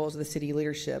current goals of the city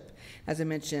leadership. As I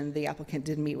mentioned, the applicant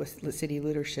did meet with the city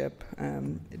leadership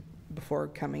before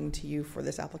coming to you for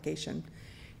this application.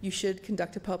 You should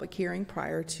conduct a public hearing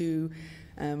prior to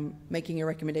making a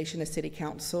recommendation to City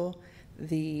Council.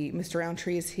 Mr.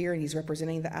 Roundtree is here and he's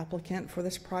representing the applicant for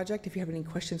this project. If you have any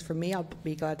questions for me, I'll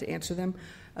be glad to answer them.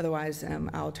 Otherwise,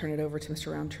 I'll turn it over to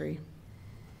Mr. Roundtree.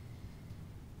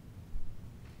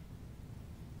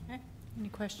 Okay. Any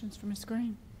questions for Ms.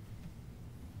 Green?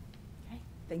 Okay.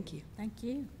 Thank you. Thank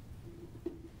you.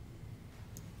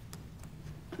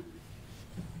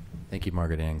 Thank you,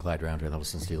 Margaret Ann. Clyde Roundtree,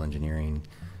 Huddleston Steel Engineering,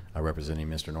 representing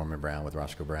Mr. Norman Brown with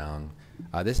Roscoe Brown.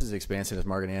 This is expansive, as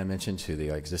Margaret Ann mentioned, to the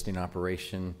existing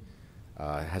operation.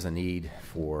 Has a need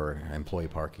for employee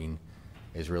parking.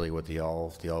 Is really what the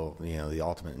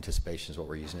ultimate anticipation is what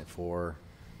we're using it for.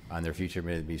 In their future,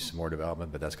 may be some more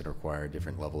development, but that's going to require a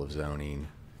different level of zoning.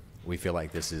 We feel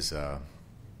like this is a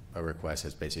request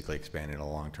that's basically expanding a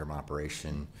long-term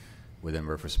operation within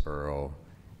Murfreesboro.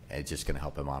 It's just going to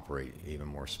help him operate even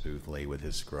more smoothly with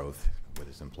his growth with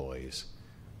his employees.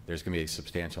 There's going to be a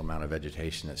substantial amount of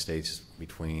vegetation that stays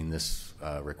between this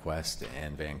request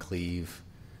and Van Cleve,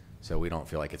 so we don't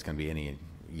feel like it's going to be any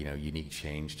unique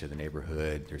change to the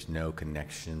neighborhood. There's no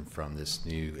connection from this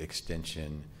new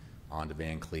extension onto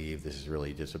Van Cleve. This is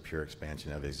really just a pure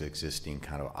expansion of his existing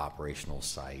kind of operational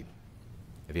site.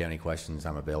 If you have any questions,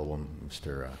 I'm available.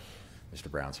 Mr.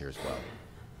 Brown's here as well.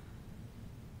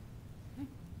 Okay.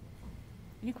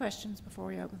 Any questions before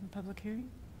we open the public hearing?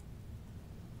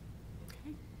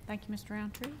 Okay. Thank you, Mr.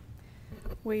 Roundtree.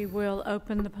 We will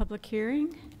open the public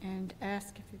hearing and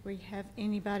ask if we have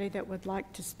anybody that would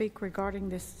like to speak regarding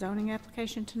this zoning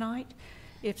application tonight.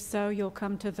 If so, you'll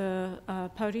come to the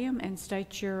podium and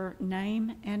state your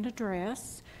name and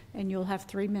address, and you'll have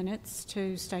 3 minutes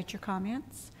to state your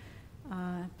comments.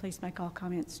 Please make all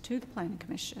comments to the Planning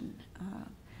Commission.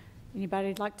 Anybody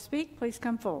who'd like to speak, please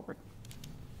come forward.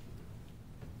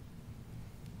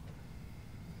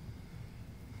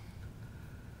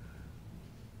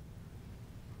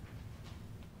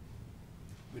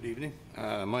 Good evening.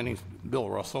 My name's Bill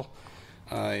Russell.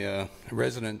 I'm a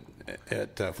resident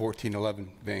at 1411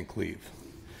 Van Cleve.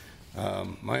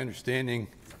 My understanding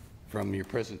from your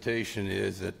presentation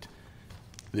is that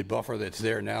the buffer that's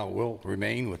there now will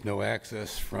remain with no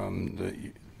access from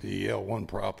the L1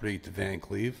 property to Van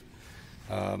Cleve.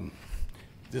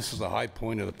 This is the high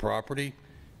point of the property,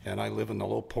 and I live in the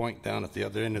low point down at the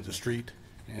other end of the street,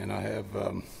 and I have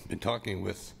been talking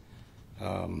with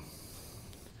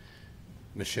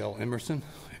Michelle Emerson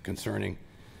concerning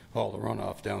all the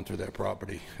runoff down through that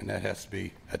property, and that has to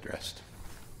be addressed.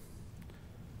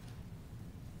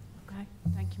 Okay,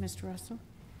 thank you, Mr. Russell.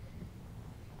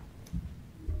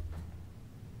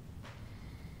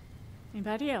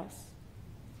 Anybody else?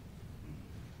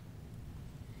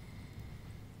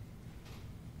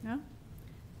 No?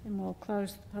 Then we'll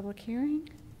close the public hearing.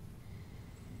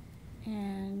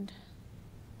 And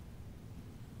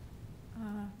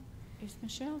is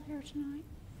Michelle here tonight?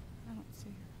 I don't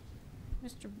see her.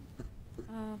 Mr.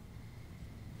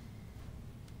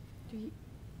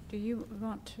 Do you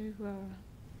want to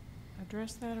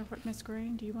address that, or what, Ms.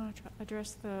 Green? Do you want to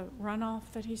address the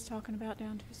runoff that he's talking about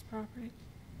down to his property?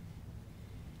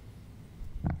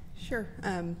 Sure.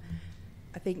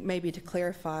 I think maybe to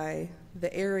clarify,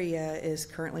 the area is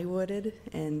currently wooded,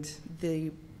 and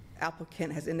the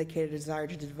applicant has indicated a desire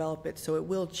to develop it, so it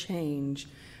will change,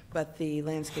 but the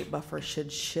landscape buffer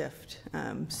should shift.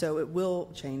 So it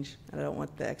will change. I don't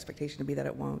want the expectation to be that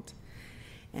it won't.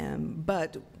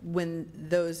 But when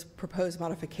those proposed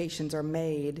modifications are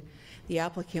made, the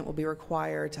applicant will be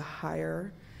required to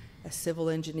hire a civil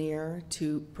engineer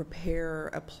to prepare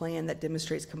a plan that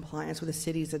demonstrates compliance with the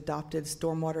city's adopted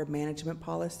stormwater management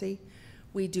policy.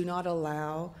 We do not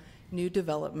allow new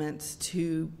developments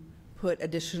to put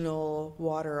additional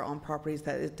water on properties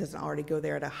that it doesn't already go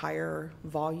there at a higher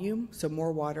volume, so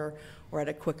more water, or at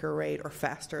a quicker rate or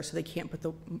faster, so they can't put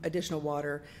the additional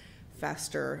water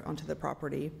faster onto the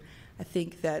property. I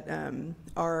think that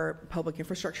our public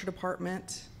infrastructure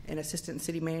department and assistant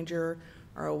city manager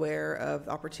are aware of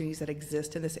the opportunities that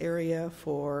exist in this area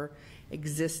for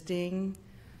existing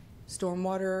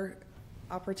stormwater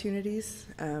opportunities.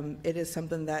 It is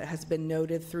something that has been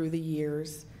noted through the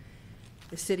years.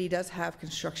 The city does have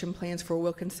construction plans for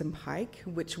Wilkinson Pike,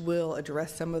 which will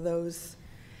address some of those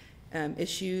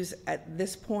issues at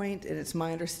this point, and it's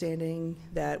my understanding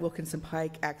that Wilkinson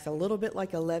Pike acts a little bit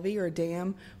like a levee or a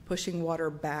dam, pushing water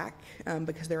back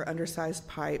because there are undersized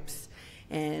pipes.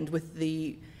 And with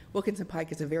the Wilkinson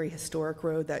Pike is a very historic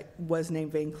road that was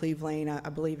named Van Cleve Lane. I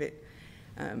believe it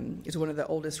is one of the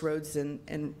oldest roads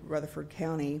in Rutherford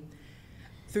County.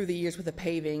 Through the years with the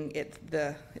paving,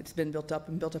 it's been built up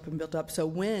and built up and built up. So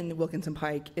when Wilkinson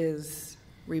Pike is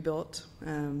rebuilt,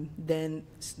 then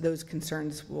those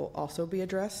concerns will also be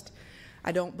addressed.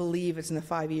 I don't believe it's in the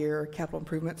 5-year capital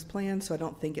improvements plan, so I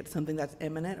don't think it's something that's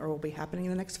imminent or will be happening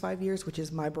in the next 5 years, which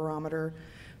is my barometer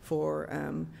for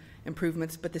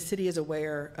improvements. But the city is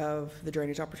aware of the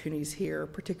drainage opportunities here,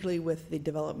 particularly with the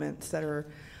developments that are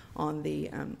on the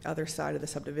other side of the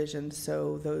subdivision.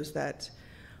 So those that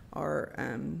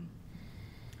are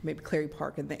maybe Clary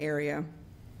Park in the area.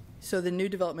 So the new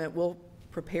development will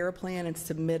prepare a plan and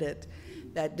submit it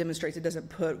that demonstrates it doesn't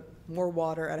put more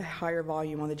water at a higher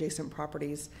volume on the adjacent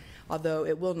properties, although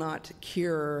it will not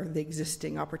cure the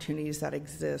existing opportunities that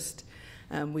exist.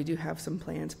 We do have some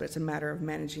plans, but it's a matter of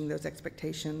managing those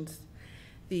expectations.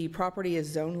 The property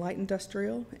is zone light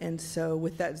industrial, and so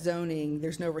with that zoning,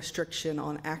 there's no restriction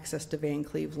on access to Van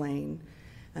Cleve Lane,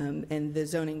 and the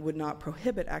zoning would not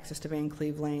prohibit access to Van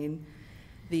Cleve Lane.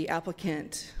 The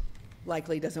applicant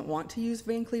likely doesn't want to use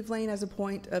Van Cleve Lane as a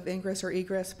point of ingress or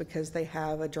egress because they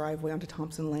have a driveway onto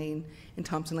Thompson Lane, and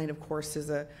Thompson Lane, of course, is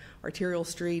a arterial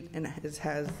street and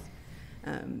has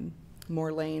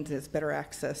more lanes and it's better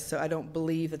access. So I don't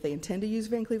believe that they intend to use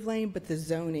Van Cleve Lane, but the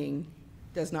zoning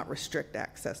does not restrict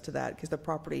access to that because the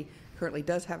property currently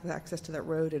does have access to that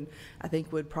road, and I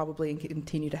think would probably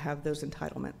continue to have those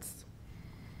entitlements.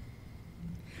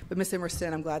 But Ms.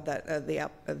 Emerson, I'm glad that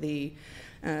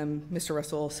Mr.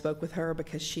 Russell spoke with her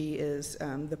because she is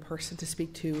the person to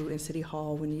speak to in City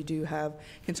Hall when you do have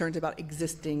concerns about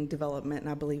existing development, and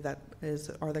I believe that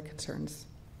are the concerns.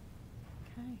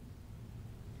 Okay.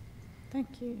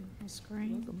 Thank you, Ms.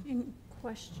 Green. Any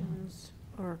questions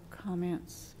or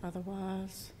comments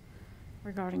otherwise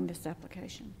regarding this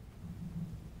application?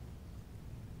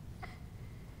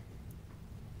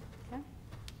 Okay.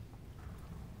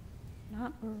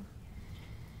 Not, we're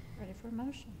ready for a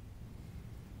motion.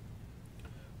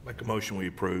 Make a motion we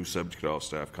approve, subject to all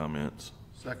staff comments.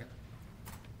 Second.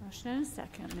 Motion and a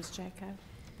second. Ms. Jacob?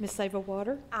 Ms. Sava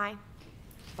Water, Aye.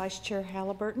 Vice Chair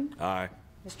Halliburton, Aye.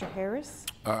 Mr. Harris.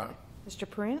 Aye. Mr.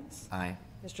 Prince. Aye.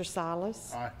 Mr.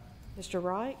 Silas. Aye. Mr.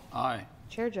 Wright. Aye.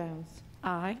 Chair Jones.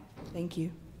 Aye. Thank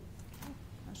you.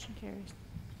 Motion carries.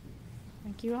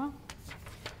 Thank you all.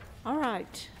 All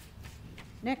right.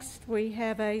 Next, we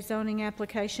have a zoning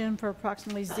application for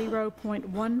approximately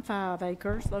 0.15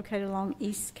 acres located along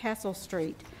East Castle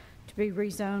Street to be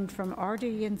rezoned from RD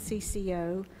and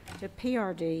CCO to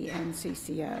PRD and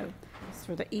CCO. It's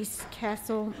for the East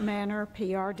Castle Manor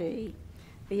PRD.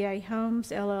 BA Homes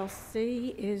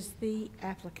LLC is the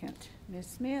applicant. Ms.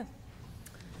 Smith.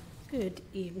 Good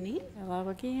evening. Hello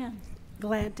again.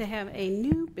 Glad to have a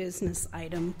new business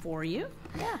item for you.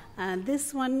 Yeah.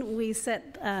 This one we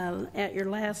set at your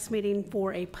last meeting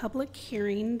for a public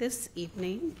hearing this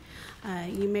evening.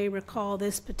 You may recall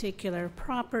this particular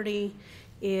property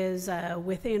is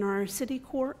within our city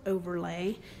court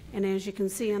overlay, and as you can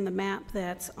see on the map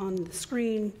that's on the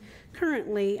screen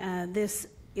currently, this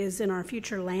is in our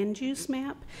future land use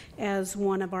map as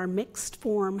one of our mixed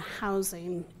form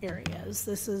housing areas.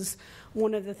 This is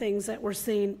one of the things that we're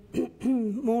seeing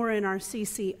more in our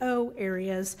CCO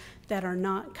areas that are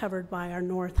not covered by our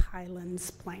North Highlands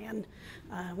plan.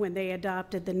 When they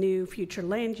adopted the new future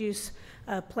land use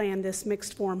plan, this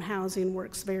mixed form housing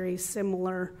works very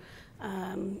similar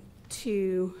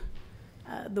to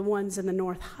the ones in the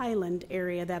North Highland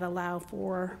area that allow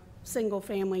for single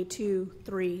family 2,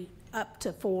 3, up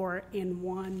to 4 in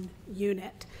one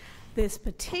unit. This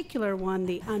particular one,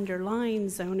 the underlying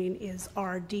zoning is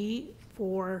RD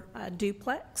for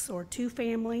duplex or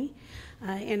 2-family.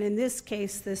 And in this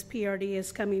case, this PRD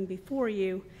is coming before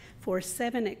you for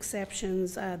 7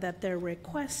 exceptions that they're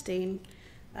requesting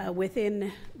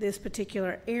within this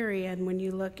particular area. And when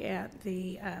you look at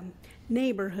the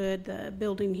neighborhood, the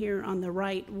building here on the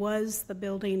right was the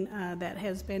building that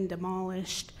has been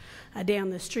demolished down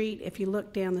the street. If you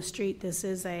look down the street, this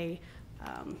is a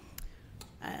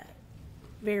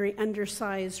very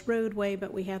undersized roadway,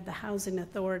 but we have the housing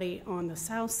authority on the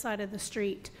south side of the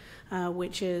street,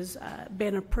 which has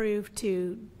been approved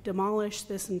to demolish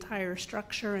this entire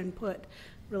structure and put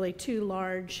really 2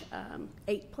 large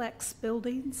 8-plex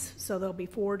buildings. So there'll be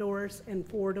 4 doors and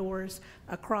 4 doors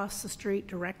across the street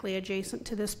directly adjacent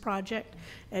to this project,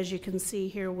 as you can see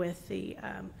here with the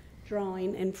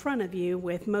drawing in front of you,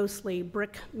 with mostly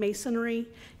brick masonry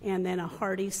and then a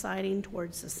hardy siding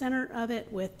towards the center of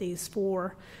it with these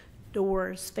 4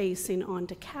 doors facing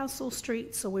onto Castle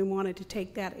Street. So we wanted to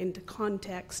take that into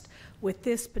context with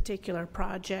this particular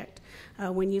project.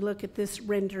 When you look at this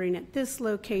rendering at this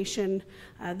location,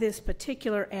 this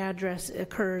particular address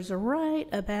occurs right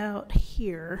about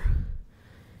here.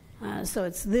 So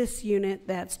it's this unit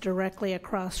that's directly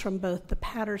across from both the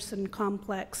Patterson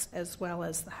complex as well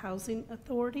as the housing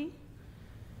authority.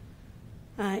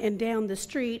 And down the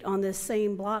street on this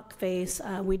same block face,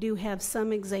 we do have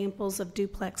some examples of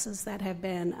duplexes that have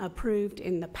been approved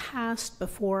in the past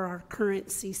before our current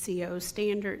CCO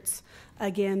standards.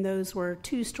 Again, those were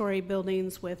 2-story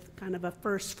buildings with kind of a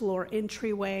first floor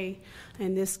entryway.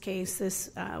 In this case, this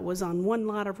was on 1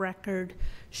 lot of record,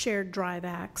 shared drive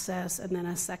access, and then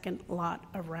a 2nd lot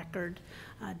of record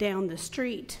down the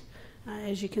street.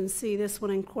 As you can see, this one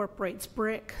incorporates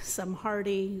brick, some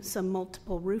hardy, some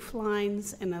multiple roof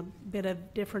lines, and a bit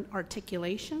of different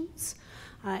articulations.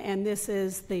 And this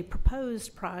is the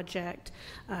proposed project.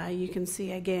 You can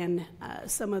see, again,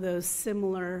 some of those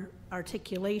similar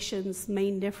articulations.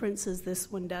 Main difference is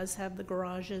this one does have the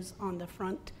garages on the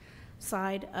front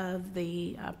side of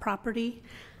the property.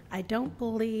 I don't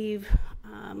believe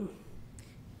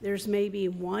there's maybe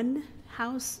 1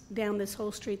 house down this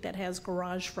whole street that has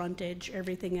garage frontage.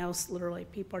 Everything else, literally,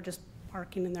 people are just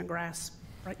parking in their grass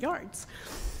front yards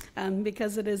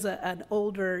because it is an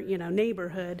older,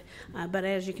 neighborhood. But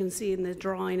as you can see in the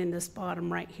drawing in this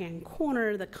bottom right-hand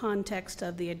corner, the context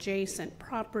of the adjacent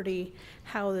property,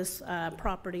 how this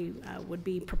property would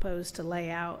be proposed to lay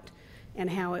out, and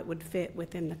how it would fit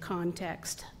within the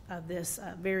context of this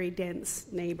very dense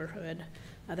neighborhood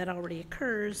that already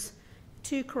occurs.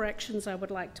 2 corrections I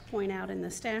would like to point out in the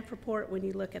staff report when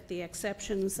you look at the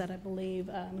exceptions that I believe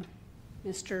I'm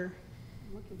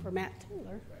looking for Matt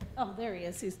Taylor. Oh, there he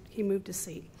is. He moved his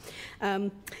seat.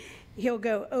 He'll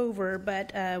go over,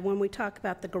 but when we talk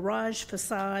about the garage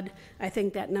facade, I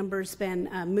think that number's been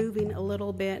moving a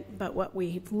little bit, but what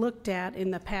we've looked at in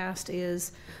the past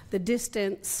is the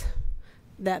distance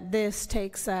that this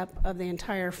takes up of the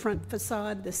entire front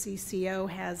facade. The CCO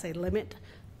has a limit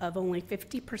of only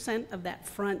 50% of that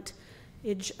front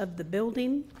edge of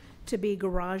the to be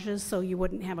garages, so you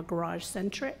wouldn't have a garage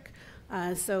centric.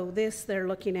 So this, they're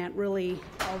looking at really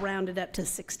all rounded up to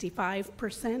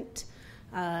 65%.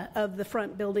 of the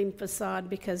front building facade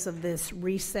because of this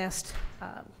recessed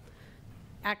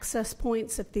access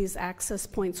points. If these access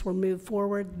points were moved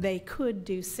forward, they could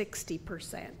do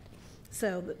 60%.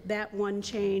 So that one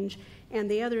change. And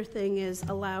the other thing is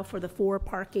allow for the 4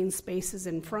 parking spaces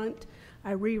in front.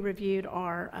 I re-reviewed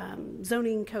our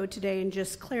zoning code today and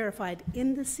just clarified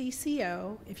in the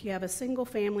CCO, if you have a single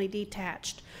family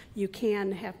detached, you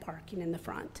can have parking in the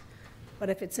front. But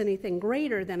if it's anything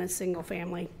greater than a single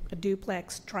family, a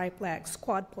duplex, triplex,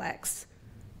 quadplex,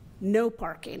 no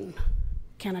parking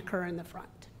can occur in the front.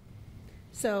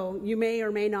 So you may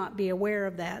or may not be aware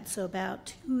of that. So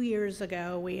about 2 years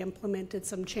ago, we implemented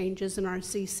some changes in our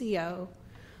CCO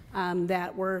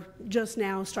that we're just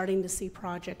now starting to see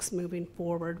projects moving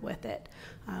forward with it.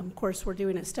 Of course, we're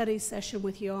doing a study session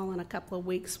with you all in a couple of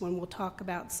weeks when we'll talk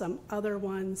about some other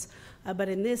ones. But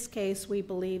in this case, we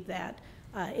believe that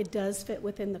it does fit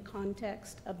within the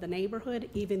context of the neighborhood,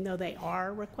 even though they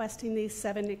are requesting these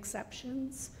 7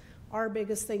 exceptions. Our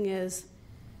biggest thing is,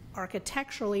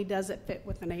 architecturally, does it fit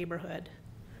with the neighborhood?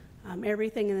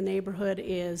 Everything in the neighborhood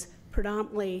is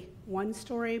predominantly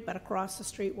 1-story, but across the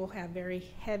street we'll have very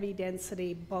heavy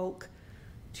density bulk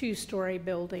 2-story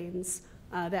buildings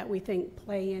that we think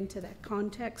play into that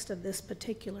context of this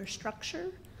particular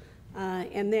structure.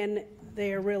 And then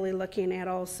they're really looking at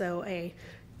also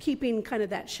keeping kind of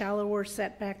that shallower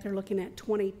setback. They're looking at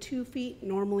 22 feet.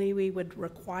 Normally we would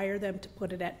require them to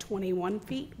put it at 21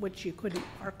 feet, which you couldn't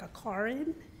park a car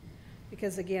in,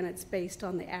 because again, it's based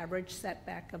on the average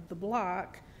setback of the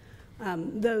block.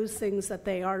 Those things that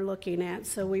they are looking at.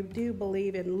 So we do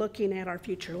believe in looking at our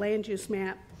future land use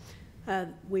map.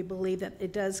 We believe that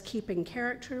it does keep in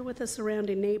character with the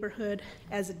surrounding neighborhood,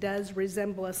 as it does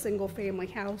resemble a single family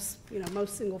house. You know,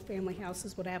 most single family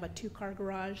houses would have a 2-car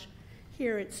garage.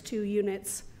 Here it's 2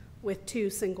 units with 2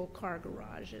 single-car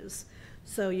garages.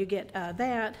 So you get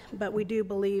that, but we do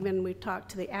believe, and we've talked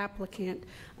to the applicant,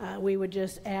 we would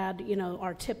just add, you know,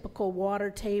 our typical water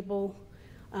table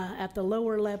at the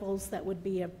lower levels. That would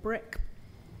be a brick,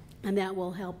 and that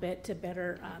will help it to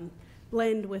better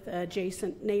blend with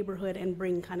adjacent neighborhood and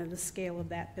bring kind of the scale of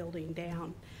that building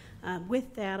down.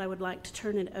 With that, I would like to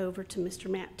turn it over to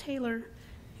Mr. Matt Taylor,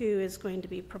 who is going to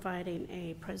be providing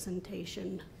a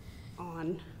presentation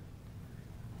on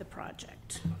the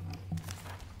project.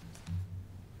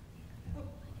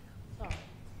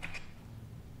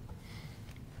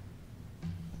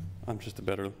 I'm just a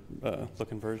better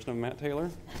looking version of Matt Taylor.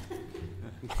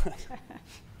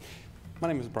 My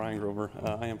name is Brian Grover.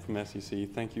 I am from SEC.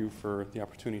 Thank you for the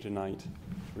opportunity tonight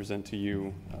to present to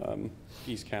you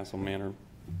East Castle Manor.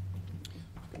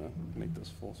 I'm going to make this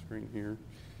full screen here.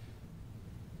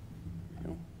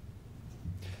 There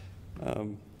we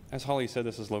go. As Holly said,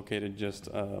 this is located just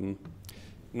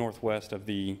northwest of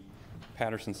the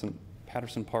Patterson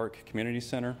Park Community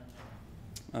Center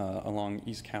along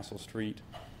East Castle Street.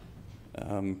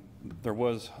 There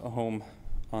was a home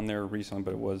on there recently,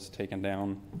 but it was taken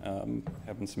down,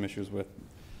 having some issues with,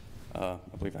 I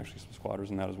believe, actually some squatters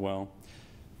in that as well.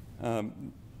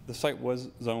 The site was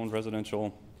zoned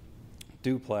residential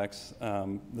duplex.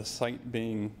 The site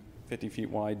being 50 feet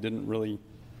wide didn't really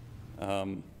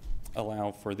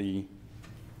allow for the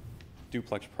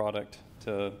duplex product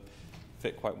to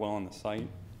fit quite well on the site,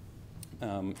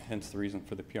 hence the reason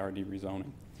for the PRD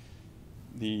rezoning.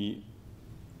 The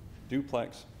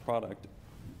duplex product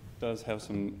does have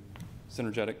some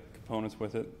synergetic components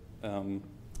with it,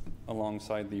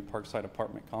 alongside the Parkside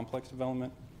apartment complex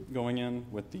development going in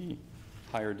with the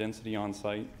higher density on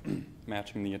site,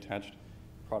 matching the attached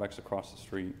products across the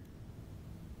street.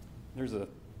 There's a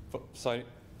site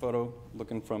photo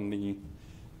looking from the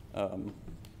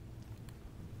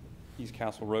East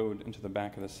Castle Road into the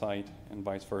back of the site, and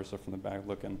vice versa from the back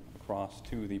looking across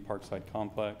to the Parkside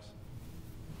complex.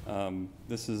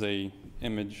 This is a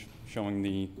image showing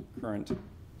the current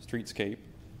streetscape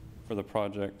for the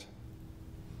project.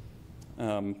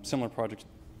 Similar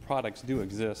products do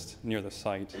exist near the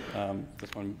site.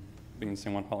 This one being the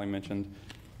same one Holly mentioned,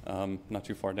 not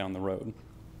too far down the road.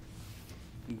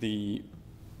 The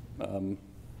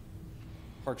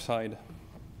Parkside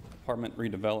apartment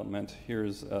redevelopment,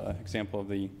 here's an example of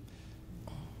the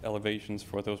elevations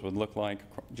for what those would look like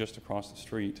just across the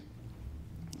street.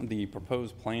 The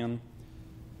proposed plan,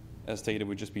 as stated,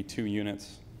 would just be 2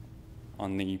 units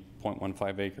on the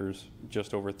 0.15 acres,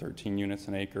 just over 13 units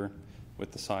an acre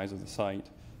with the size of the site.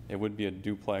 It would be a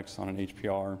duplex on an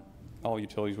HPR. All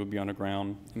utilities would be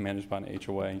underground and managed by an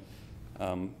HOA,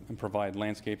 and provide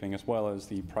landscaping as well as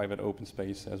the private open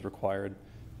space as required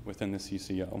within the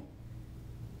CCO.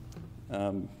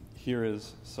 Here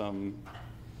is some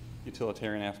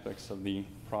utilitarian aspects of the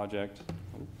project.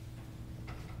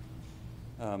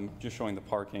 just showing the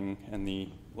parking and the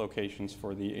locations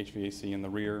for the HVAC in the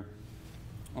rear,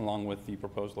 along with the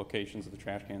proposed locations of the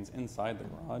trash cans inside the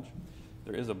garage.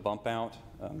 There is a bump out.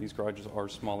 These garages are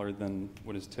smaller than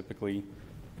what is typically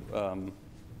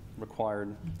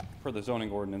required per the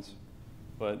zoning ordinance,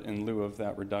 but in lieu of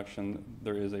that reduction,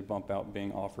 there is a bump out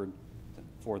being offered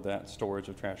for that storage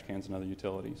of trash cans and other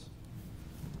utilities.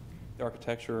 The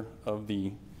architecture of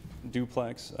the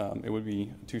duplex, it would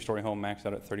be a two-story home maxed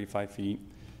out at 35 feet,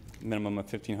 minimum of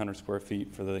 1,500 square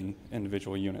feet for the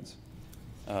individual units.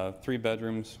 3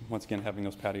 bedrooms, once again having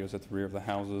those patios at the rear of the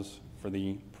houses for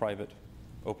the private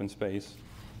open space.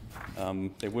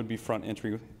 They would be front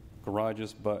entry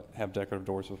garages, but have decorative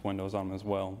doors with windows on them as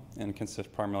well, and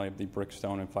consist primarily of the brick,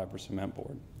 stone, and fiber cement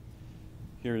board.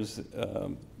 Here's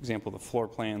an example of the floor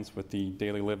plans with the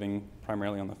daily living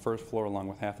primarily on the first floor, along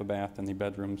with half a bath, and the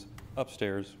bedrooms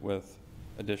upstairs with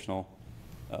additional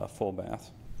full baths.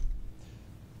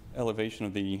 Elevation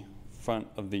of the front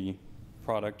of the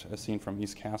product as seen from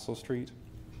East Castle Street.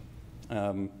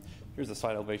 Here's the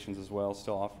side elevations as well,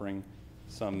 still offering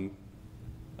some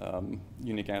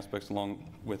unique aspects along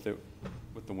with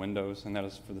the windows, and that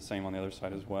is for the same on the other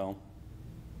side as well.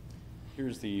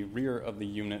 Here's the rear of the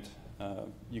unit.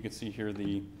 You can see here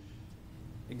the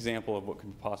example of what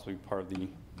could possibly be part of the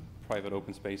private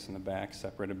open space in the back,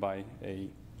 separated by a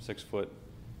 6-foot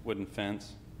wooden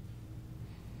fence.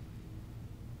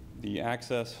 The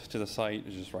access to the site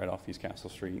is just right off East Castle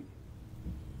Street.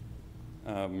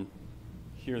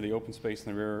 Here, the open space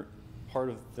in the rear, part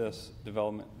of this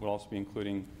development would also be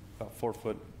including about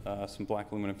 4-foot, some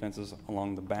black aluminum fences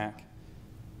along the back,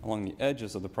 along the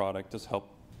edges of the product, to help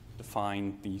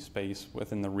define the space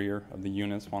within the rear of the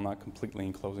units while not completely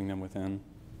enclosing them within.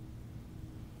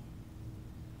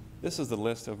 This is the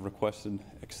list of requested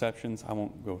exceptions. I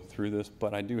won't go through this,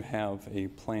 but I do have a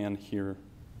plan here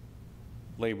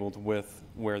labeled with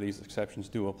where these exceptions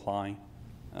do apply.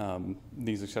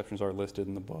 These exceptions are listed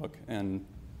in the book, and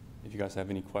if you guys have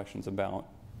any questions about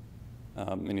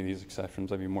any of these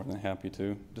exceptions, I'd be more than happy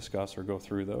to discuss or go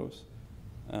through those.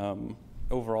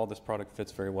 Overall, this product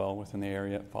fits very well within the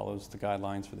area. It follows the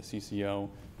guidelines for the CCO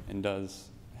and does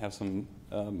have some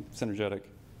synergetic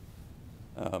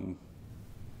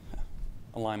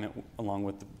alignment along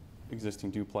with the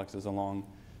existing duplexes along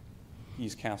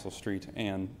East Castle Street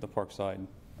and the Parkside,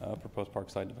 proposed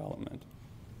Parkside development.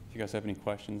 If you guys have any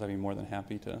questions, I'd be more than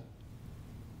happy to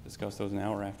discuss those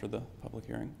now or after the public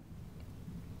hearing.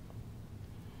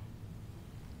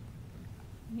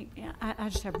 Yeah, I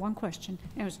just have one question.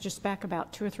 It was just back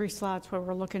about 2 or 3 slides where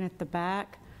we're looking at the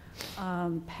back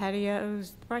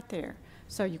patios right there.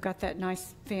 So you've got that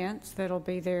nice fence that'll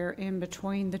be there in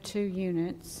between the 2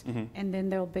 units, and then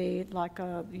there'll be like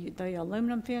the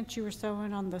aluminum fence you were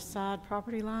showing on the side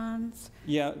property lines?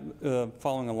 Yeah,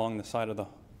 following along the side of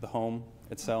the home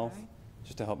itself,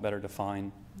 just to help better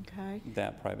define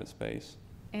that private space.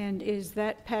 And is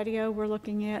that patio we're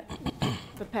looking at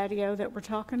the patio that we're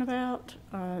talking about?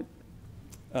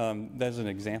 That's an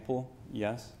example,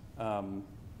 yes.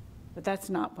 But that's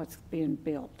not what's being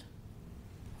built.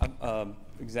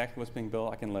 Exactly what's being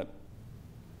built, I can let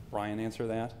Brian answer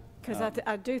that. Because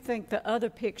I do think the other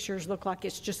pictures look like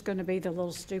it's just going to be the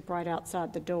little stoop right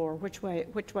outside the door. Which way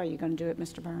are you going to do it,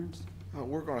 Mr. Burns?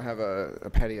 We're going to have a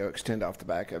patio extend off the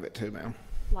back of it too, ma'am.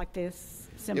 Like this?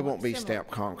 It won't be stamped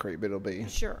concrete, but it'll be.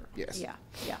 Sure. Yes.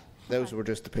 Yeah. Those were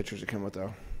just the pictures that come with the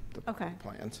okay.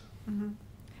 plans.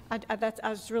 I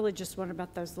was really just wondering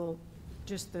about those little,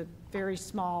 just the very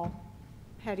small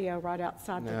patio right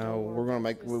outside the door. No, we're going to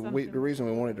make, the reason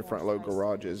we wanted the front load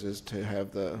garages is to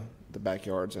have the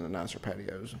backyards and the nicer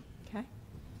patios. Okay.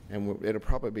 And it'll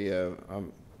probably be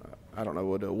I don't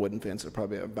know, a wooden fence, it'll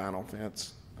probably be a vinyl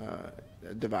fence,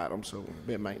 divide them, so it'll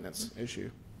be a maintenance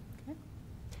issue. Okay.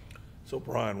 So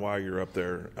Brian, while you're up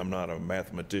there, I'm not a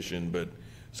mathematician, but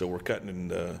so we're cutting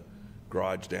the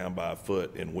garage down by 1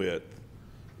 foot in width.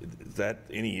 Is that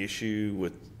any issue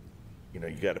with, you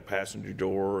got a passenger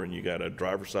door and you got a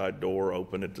driver's side door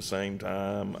open at the same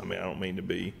time? I mean, I don't mean to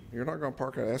be. You're not going to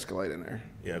park an Escalade in there.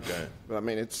 Yeah, okay. But I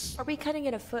mean, it's. Are we cutting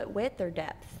it a foot width or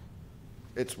depth?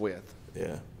 It's width.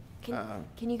 Yeah.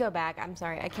 Can you go back? I'm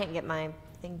sorry, I can't get my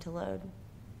thing to load.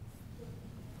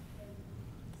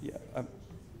 Yeah,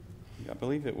 I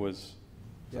believe it was.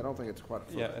 Yeah, I don't think it's quite a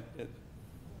foot. Yeah, I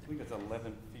think it's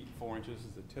 11 feet 4 inches is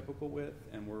the typical width,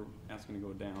 and we're asking to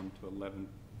go down to 11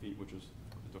 feet, which is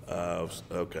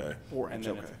okay. 4 inch,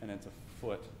 and okay. It's a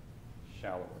foot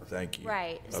shallower. Thank you.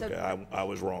 Right. Okay, So, I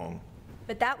was wrong.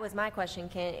 but that was my question,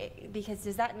 because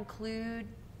does that include,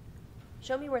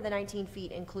 show me where the 19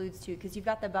 feet includes to, because you've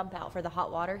got the bump out for the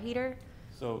hot water heater.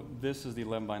 So this is the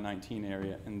 11 by 19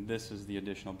 area, and this is the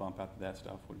additional bump out that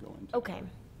stuff would go into. Okay.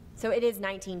 So it is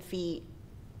 19 feet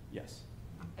Yes.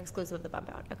 exclusive of the bump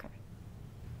out. Okay.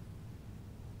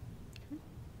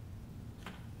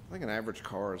 I think an average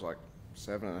car is like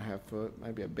 7.5 foot,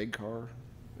 maybe a big car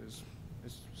is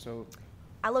so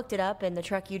I looked it up, and the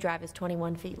truck you drive is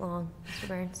 21 feet long, Mr.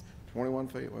 Burns. 21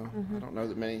 feet. Well, I don't know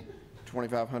that many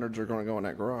 2500s are going to go in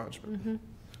that garage, but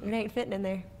It ain't fitting in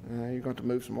there. you're going to have to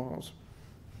move some walls.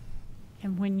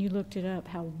 And when you looked it up,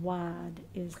 how wide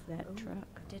is that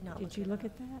truck? Did not Did you look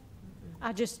at that?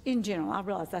 I just, in general, I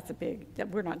realize that's a big, that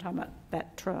we're not talking about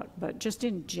that truck, but just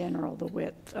in general, the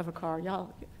width of a car,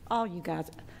 y'all, all you guys,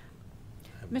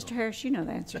 Mr. Harris, you know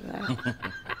the answer to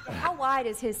that. How wide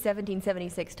is his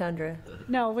 1776 Tundra?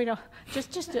 No, we don't,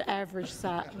 just the average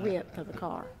size, width of a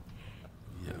car.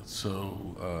 Yeah,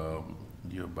 so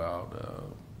you're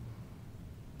about,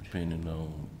 depending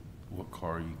on what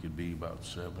car you could be, about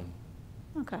 7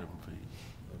 Okay. feet.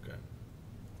 Okay.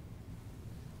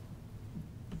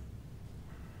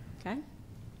 Okay.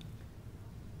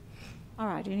 All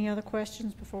right, any other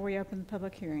questions before we open the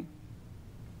public hearing?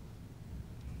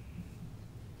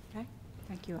 Okay,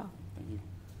 thank you all. Thank you.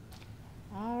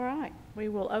 All right, we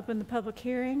will open the public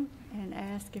hearing and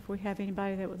ask if we have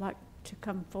anybody that would like to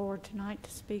come forward tonight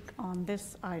to speak on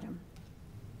this item.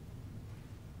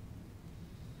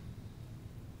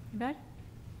 Anybody?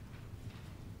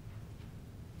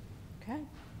 Okay,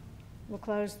 we'll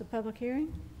close the public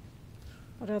hearing.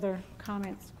 What other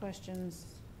comments, questions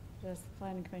does the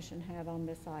Planning Commission have on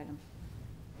this item?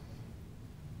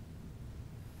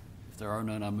 If there are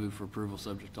none, I move for approval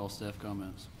subject to all staff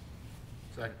comments.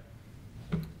 Second.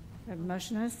 We have a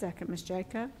motion and a second. Ms.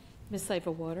 Jacob? Ms.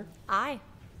 Saberwater, Aye.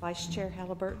 Vice Chair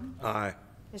Halliburton, Aye.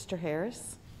 Mr.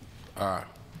 Harris, Aye.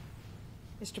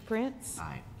 Mr. Prince,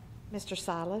 Aye. Mr.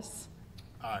 Silas,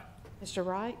 Aye. Mr.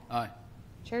 Wright, Aye.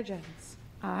 Chair Jones.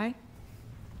 Aye.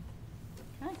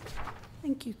 Okay,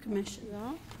 Thank you, Commission. you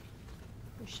all.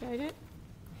 Appreciate it.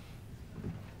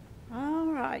 All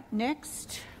right,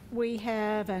 next we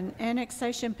have an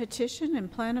annexation petition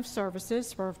and plan of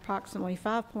services for approximately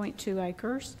 5.2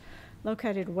 acres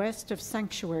located west of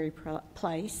Sanctuary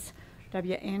Place.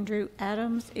 W. Andrew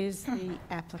Adams is the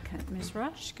applicant. Ms.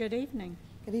 Rush, good evening.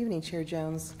 Good evening, Chair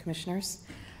Jones, Commissioners.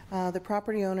 The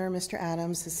property owner, Mr.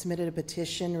 Adams, has submitted a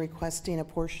petition requesting a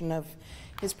portion of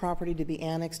his property to be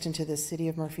annexed into the city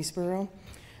of Murfreesboro.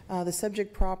 The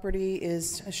subject property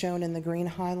is shown in the green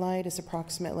highlight. It's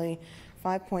approximately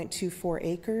 5.24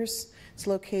 acres. It's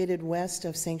located west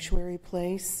of Sanctuary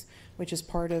Place, which is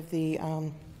part of the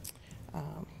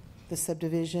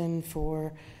subdivision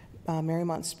for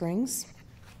Marymount Springs.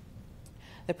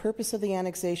 The purpose of the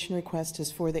annexation request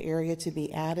is for the area to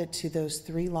be added to those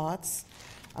 3 lots,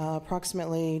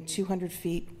 approximately 200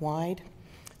 feet wide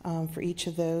for each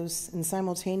of those. And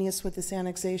simultaneous with this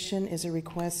annexation is a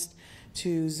request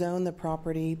to zone the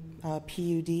property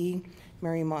PUD,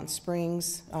 Marymount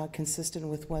Springs, consistent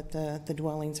with what the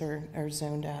dwellings are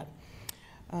zoned at.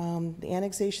 The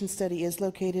annexation study is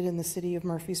located in the city of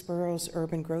Murfreesboro's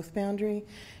urban growth boundary,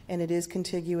 and it is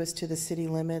contiguous to the city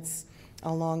limits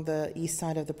along the east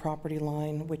side of the property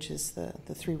line, which is the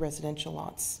 3 residential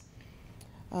lots.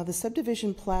 The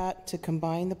subdivision plat to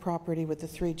combine the property with the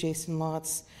 3 adjacent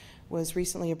lots was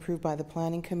recently approved by the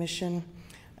Planning Commission.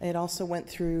 It also went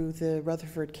through the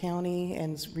Rutherford County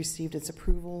and received its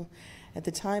approval. At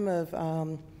the time of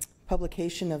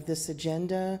publication of this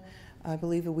agenda, I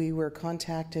believe that we were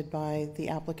contacted by the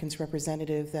applicant's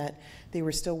representative that they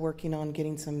were still working on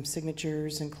getting some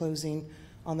signatures and closing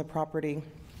on the property.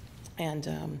 And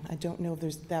I don't know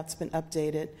if that's been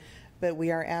updated, but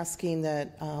we are asking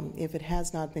that if it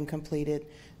has not been completed,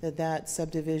 that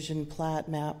subdivision plat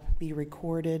map be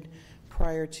recorded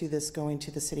prior to this going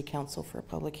to the City Council for a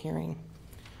public hearing.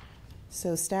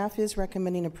 So staff is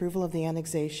recommending approval of the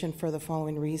annexation for the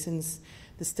following reasons.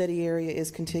 The study area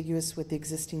is contiguous with the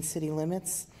existing city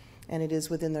limits, and it is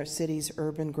within the city's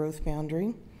urban growth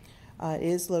boundary. It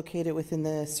is located within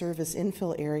the service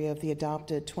infill area of the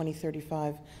adopted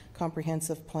 2035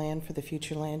 comprehensive plan for the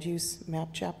future land use map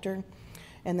chapter,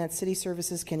 and that city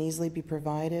services can easily be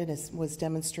provided, as was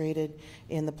demonstrated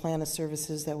in the plan of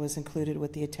services that was included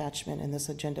with the attachment in this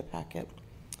agenda packet.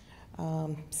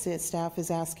 Staff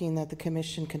is asking that the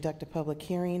Commission conduct a public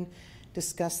hearing,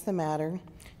 discuss the matter,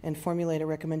 and formulate a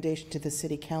recommendation to the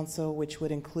City Council, which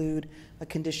would include a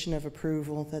condition of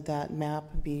approval that map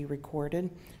be recorded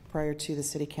prior to the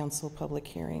City Council public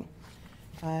hearing.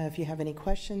 If you have any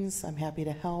questions, I'm happy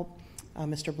to help.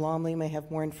 Mr. Blomley may have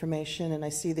more information, and I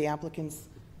see the applicant's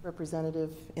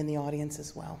representative in the audience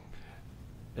as well.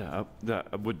 I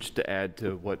would just to add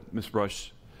to what Ms.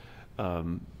 Rush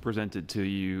presented to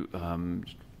you.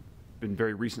 Been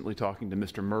very recently talking to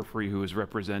Mr. Murphy, who is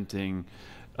representing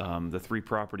the 3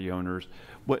 property owners.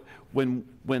 When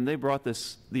they brought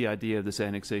the idea of this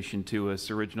annexation to us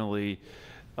originally,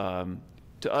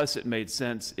 to us it made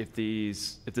sense if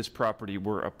this property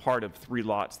were a part of 3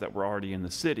 lots that were already in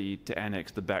the city to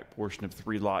annex the back portion of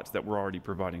 3 lots that we're already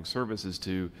providing services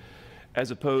to, as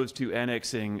opposed to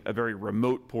annexing a very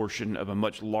remote portion of a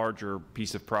much larger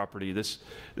piece of property. This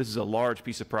is a large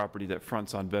piece of property that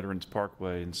fronts on Veterans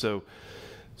Parkway. And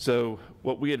so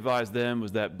what we advised them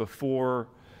was that before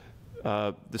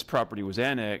this property was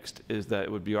annexed, is that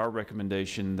it would be our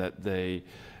recommendation that they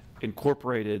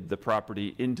incorporated the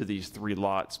property into these 3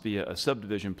 lots via a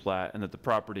subdivision plat, and that the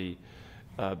property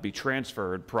be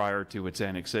transferred prior to its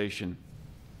annexation.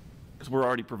 Because we're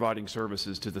already providing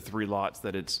services to the 3 lots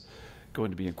that it's going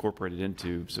to be incorporated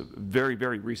into. So very,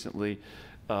 very recently,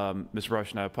 Ms.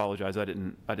 Rush, and I apologize, I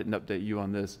didn't update you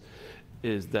on this,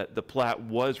 is that the plat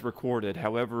was recorded.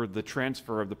 However, the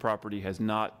transfer of the property has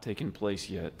not taken place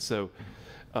yet. So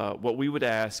what we would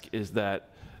ask is that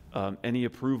any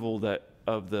approval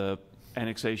of the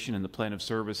annexation and the plan of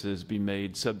services be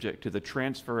made subject to the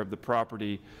transfer of the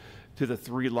property to the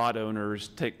 3 lot owners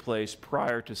take place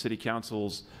prior to City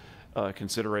Council's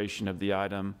consideration of the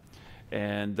item,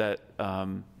 and that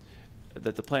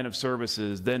the plan of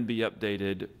services then be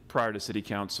updated prior to City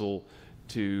Council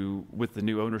with the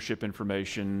new ownership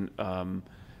information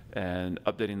and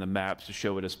updating the maps to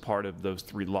show it as part of those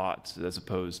 3 lots as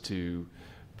opposed to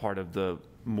part of the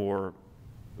more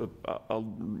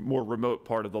remote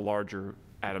part of the larger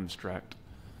Adams tract.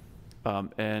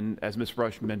 And as Ms.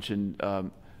 Rush mentioned,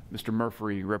 Mr.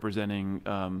 Murphy representing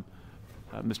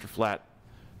Mr. Flatt,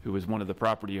 who is one of the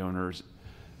property owners,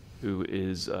 who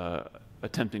is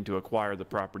attempting to acquire the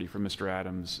property from Mr.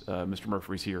 Adams. Mr.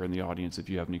 Murphy's here in the audience if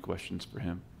you have any questions for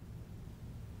him.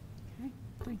 Okay,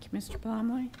 thank you, Mr.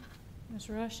 Blomley. Ms.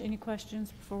 Rush, any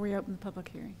questions before we open the public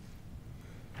hearing?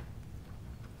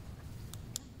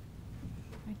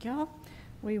 Thank y'all.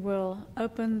 We will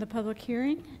open the public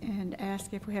hearing and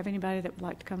ask if we have anybody that would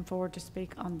like to come forward to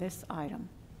speak on this item.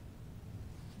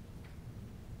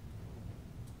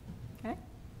 Okay.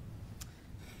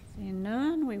 Seeing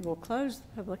none, we will close the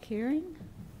public hearing.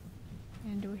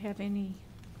 And do we have any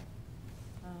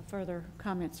further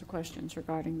comments or questions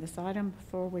regarding this item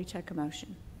before we take a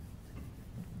motion?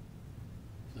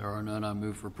 If there are none, I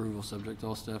move for approval subject to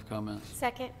all staff comments.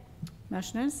 Second.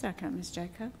 Motion and a second. Ms.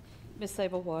 Jacob? Ms.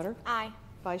 Sable-Water. Aye.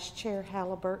 Vice Chair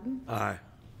Halliburton. Aye.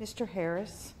 Mr.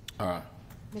 Harris. Aye.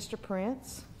 Mr.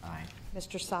 Prince. Aye.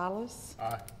 Mr. Silas.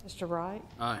 Aye. Mr. Wright.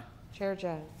 Aye. Chair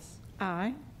Jones.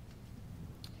 Aye.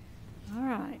 All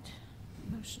right.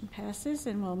 Motion passes,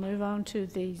 and we'll move on to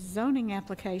the zoning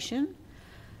application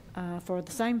for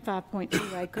the same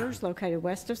 5.2 acres located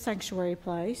west of Sanctuary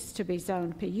Place to be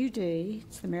zoned PUD.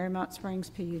 It's the Marymount Springs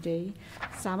PUD,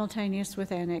 simultaneous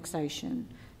with annexation.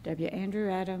 W. Andrew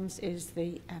Adams is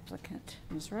the applicant.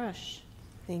 Ms. Rush.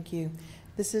 Thank you.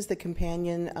 This is the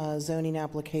companion zoning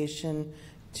application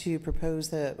to propose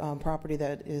the property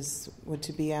that would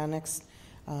to be annexed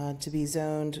to be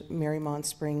zoned Marymount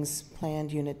Springs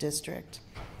Planned Unit District.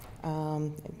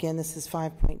 Again, this is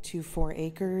 5.24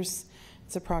 acres.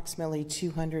 It's approximately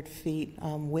 200 feet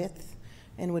width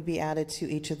and would be added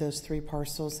to each of those 3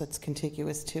 parcels that's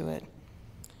contiguous to it.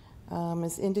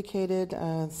 As indicated,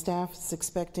 staff is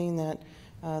expecting that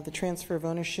the transfer of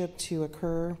ownership to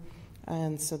occur,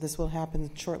 and so this will happen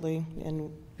shortly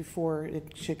and before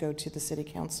it should go to the City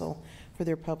Council for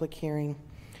their public hearing.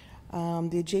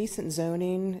 The adjacent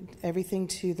zoning, everything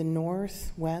to the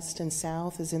north, west, and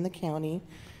south is in the county.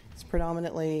 It's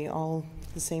predominantly all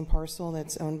the same parcel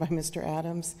that's owned by Mr.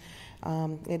 Adams.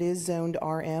 It is zoned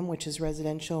RM, which is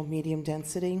residential medium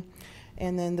density.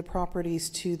 And then the properties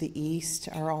to the east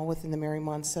are all within the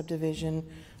Marymount subdivision,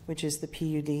 which is the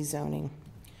PUD zoning.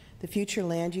 The future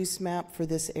land use map for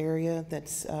this area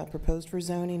that's proposed for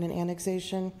zoning and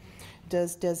annexation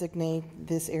does designate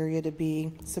this area to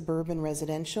be suburban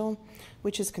residential,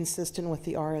 which is consistent with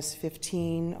the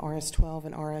RS-15, RS-12,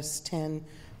 and RS-10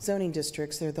 zoning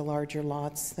districts. They're the larger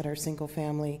lots that are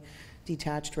single-family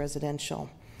detached residential.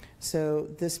 So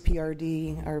this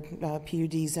PRD, or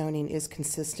PUD zoning, is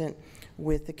consistent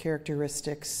with the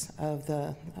characteristics of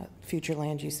the future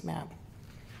land use map.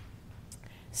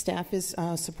 Staff is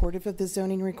supportive of the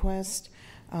zoning request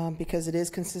because it is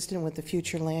consistent with the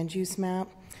future land use map,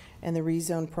 and the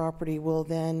rezoned property will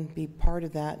then be part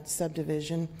of that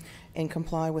subdivision and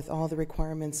comply with all the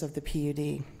requirements of the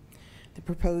PUD. The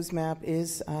proposed map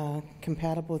is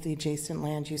compatible with the adjacent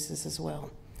land uses as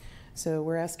well. So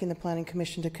we're asking the Planning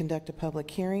Commission to conduct a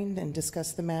public hearing and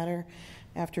discuss the matter,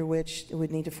 after which it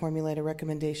would need to formulate a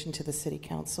recommendation to the City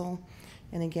Council.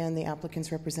 And again, the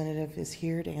applicant's representative is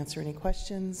here to answer any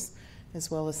questions,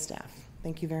 as well as staff.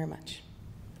 Thank you very much.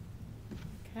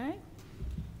 Okay.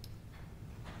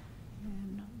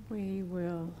 And we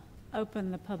will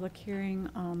open the public hearing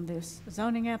on this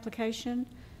zoning application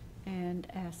and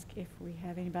ask if we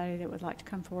have anybody that would like to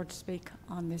come forward to speak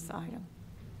on this item.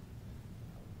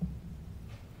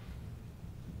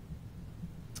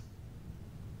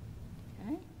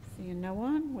 Okay, seeing no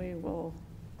one, we will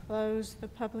close the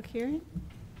public hearing.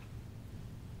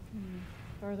 Any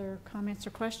further comments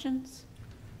or questions?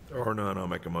 There are none. I'll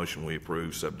make a motion we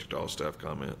approve, subject to all staff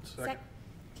comments.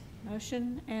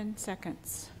 Motion and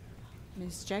seconds.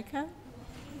 Ms. Jacob?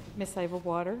 Miss Ava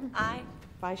Water. Aye.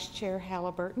 Vice Chair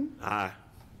Halliburton. Aye.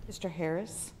 Mr.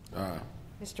 Harris. Aye.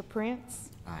 Mr. Prince.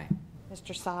 Aye.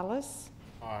 Mr. Silas.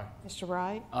 Aye. Mr.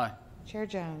 Wright. Aye. Chair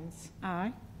Jones.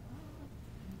 Aye.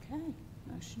 Okay,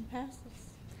 motion passes.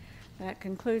 That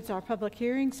concludes our public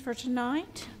hearings for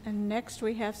tonight. And next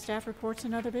we have staff reports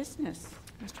and other business.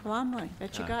 Mr. Blomley,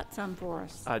 bet you got some for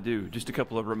us. I do. Just a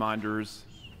couple of reminders.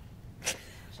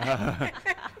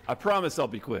 I promise I'll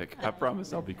be quick. I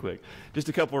promise I'll be quick. Just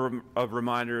a couple of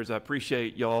reminders. I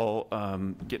appreciate y'all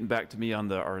getting back to me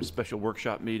on our special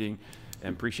workshop meeting,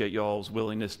 and appreciate y'all's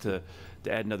willingness to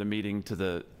add another meeting to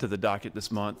the docket this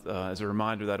month. As a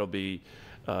reminder, that'll be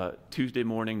Tuesday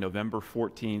morning, November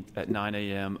 14th at 9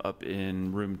 a.m. up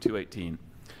in room 218.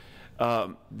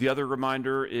 The other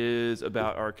reminder is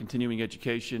about our continuing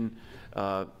education.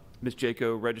 Ms.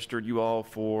 Jaco registered you all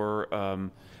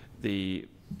for the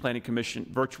Planning Commission,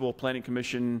 virtual Planning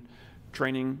Commission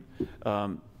training.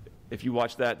 If you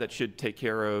watch that, that should take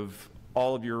care of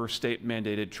all of your state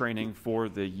mandated training for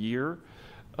the year.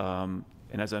 And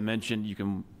as I mentioned, you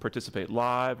can participate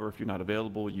live, or if you're not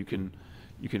available, you can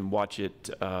watch it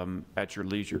at your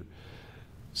leisure.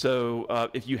 So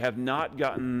if you have not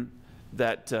gotten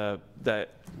that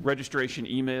registration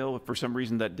email, if for some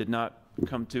reason that did not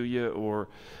come to you, or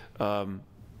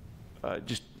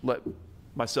just let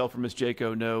myself or Ms.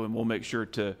 Jaco know, and we'll make sure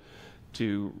to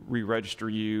re-register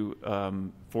you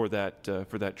for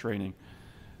that training.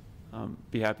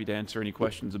 Be happy to answer any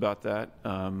questions about that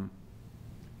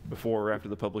before or after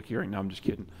the public hearing. No, I'm just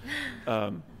kidding.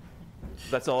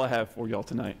 That's all I have for y'all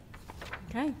tonight.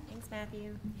 Okay. Thanks,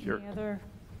 Matthew. Sure. Any other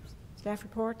staff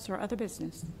reports or other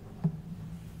business?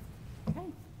 Okay.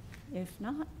 If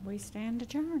not, we stand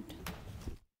adjourned.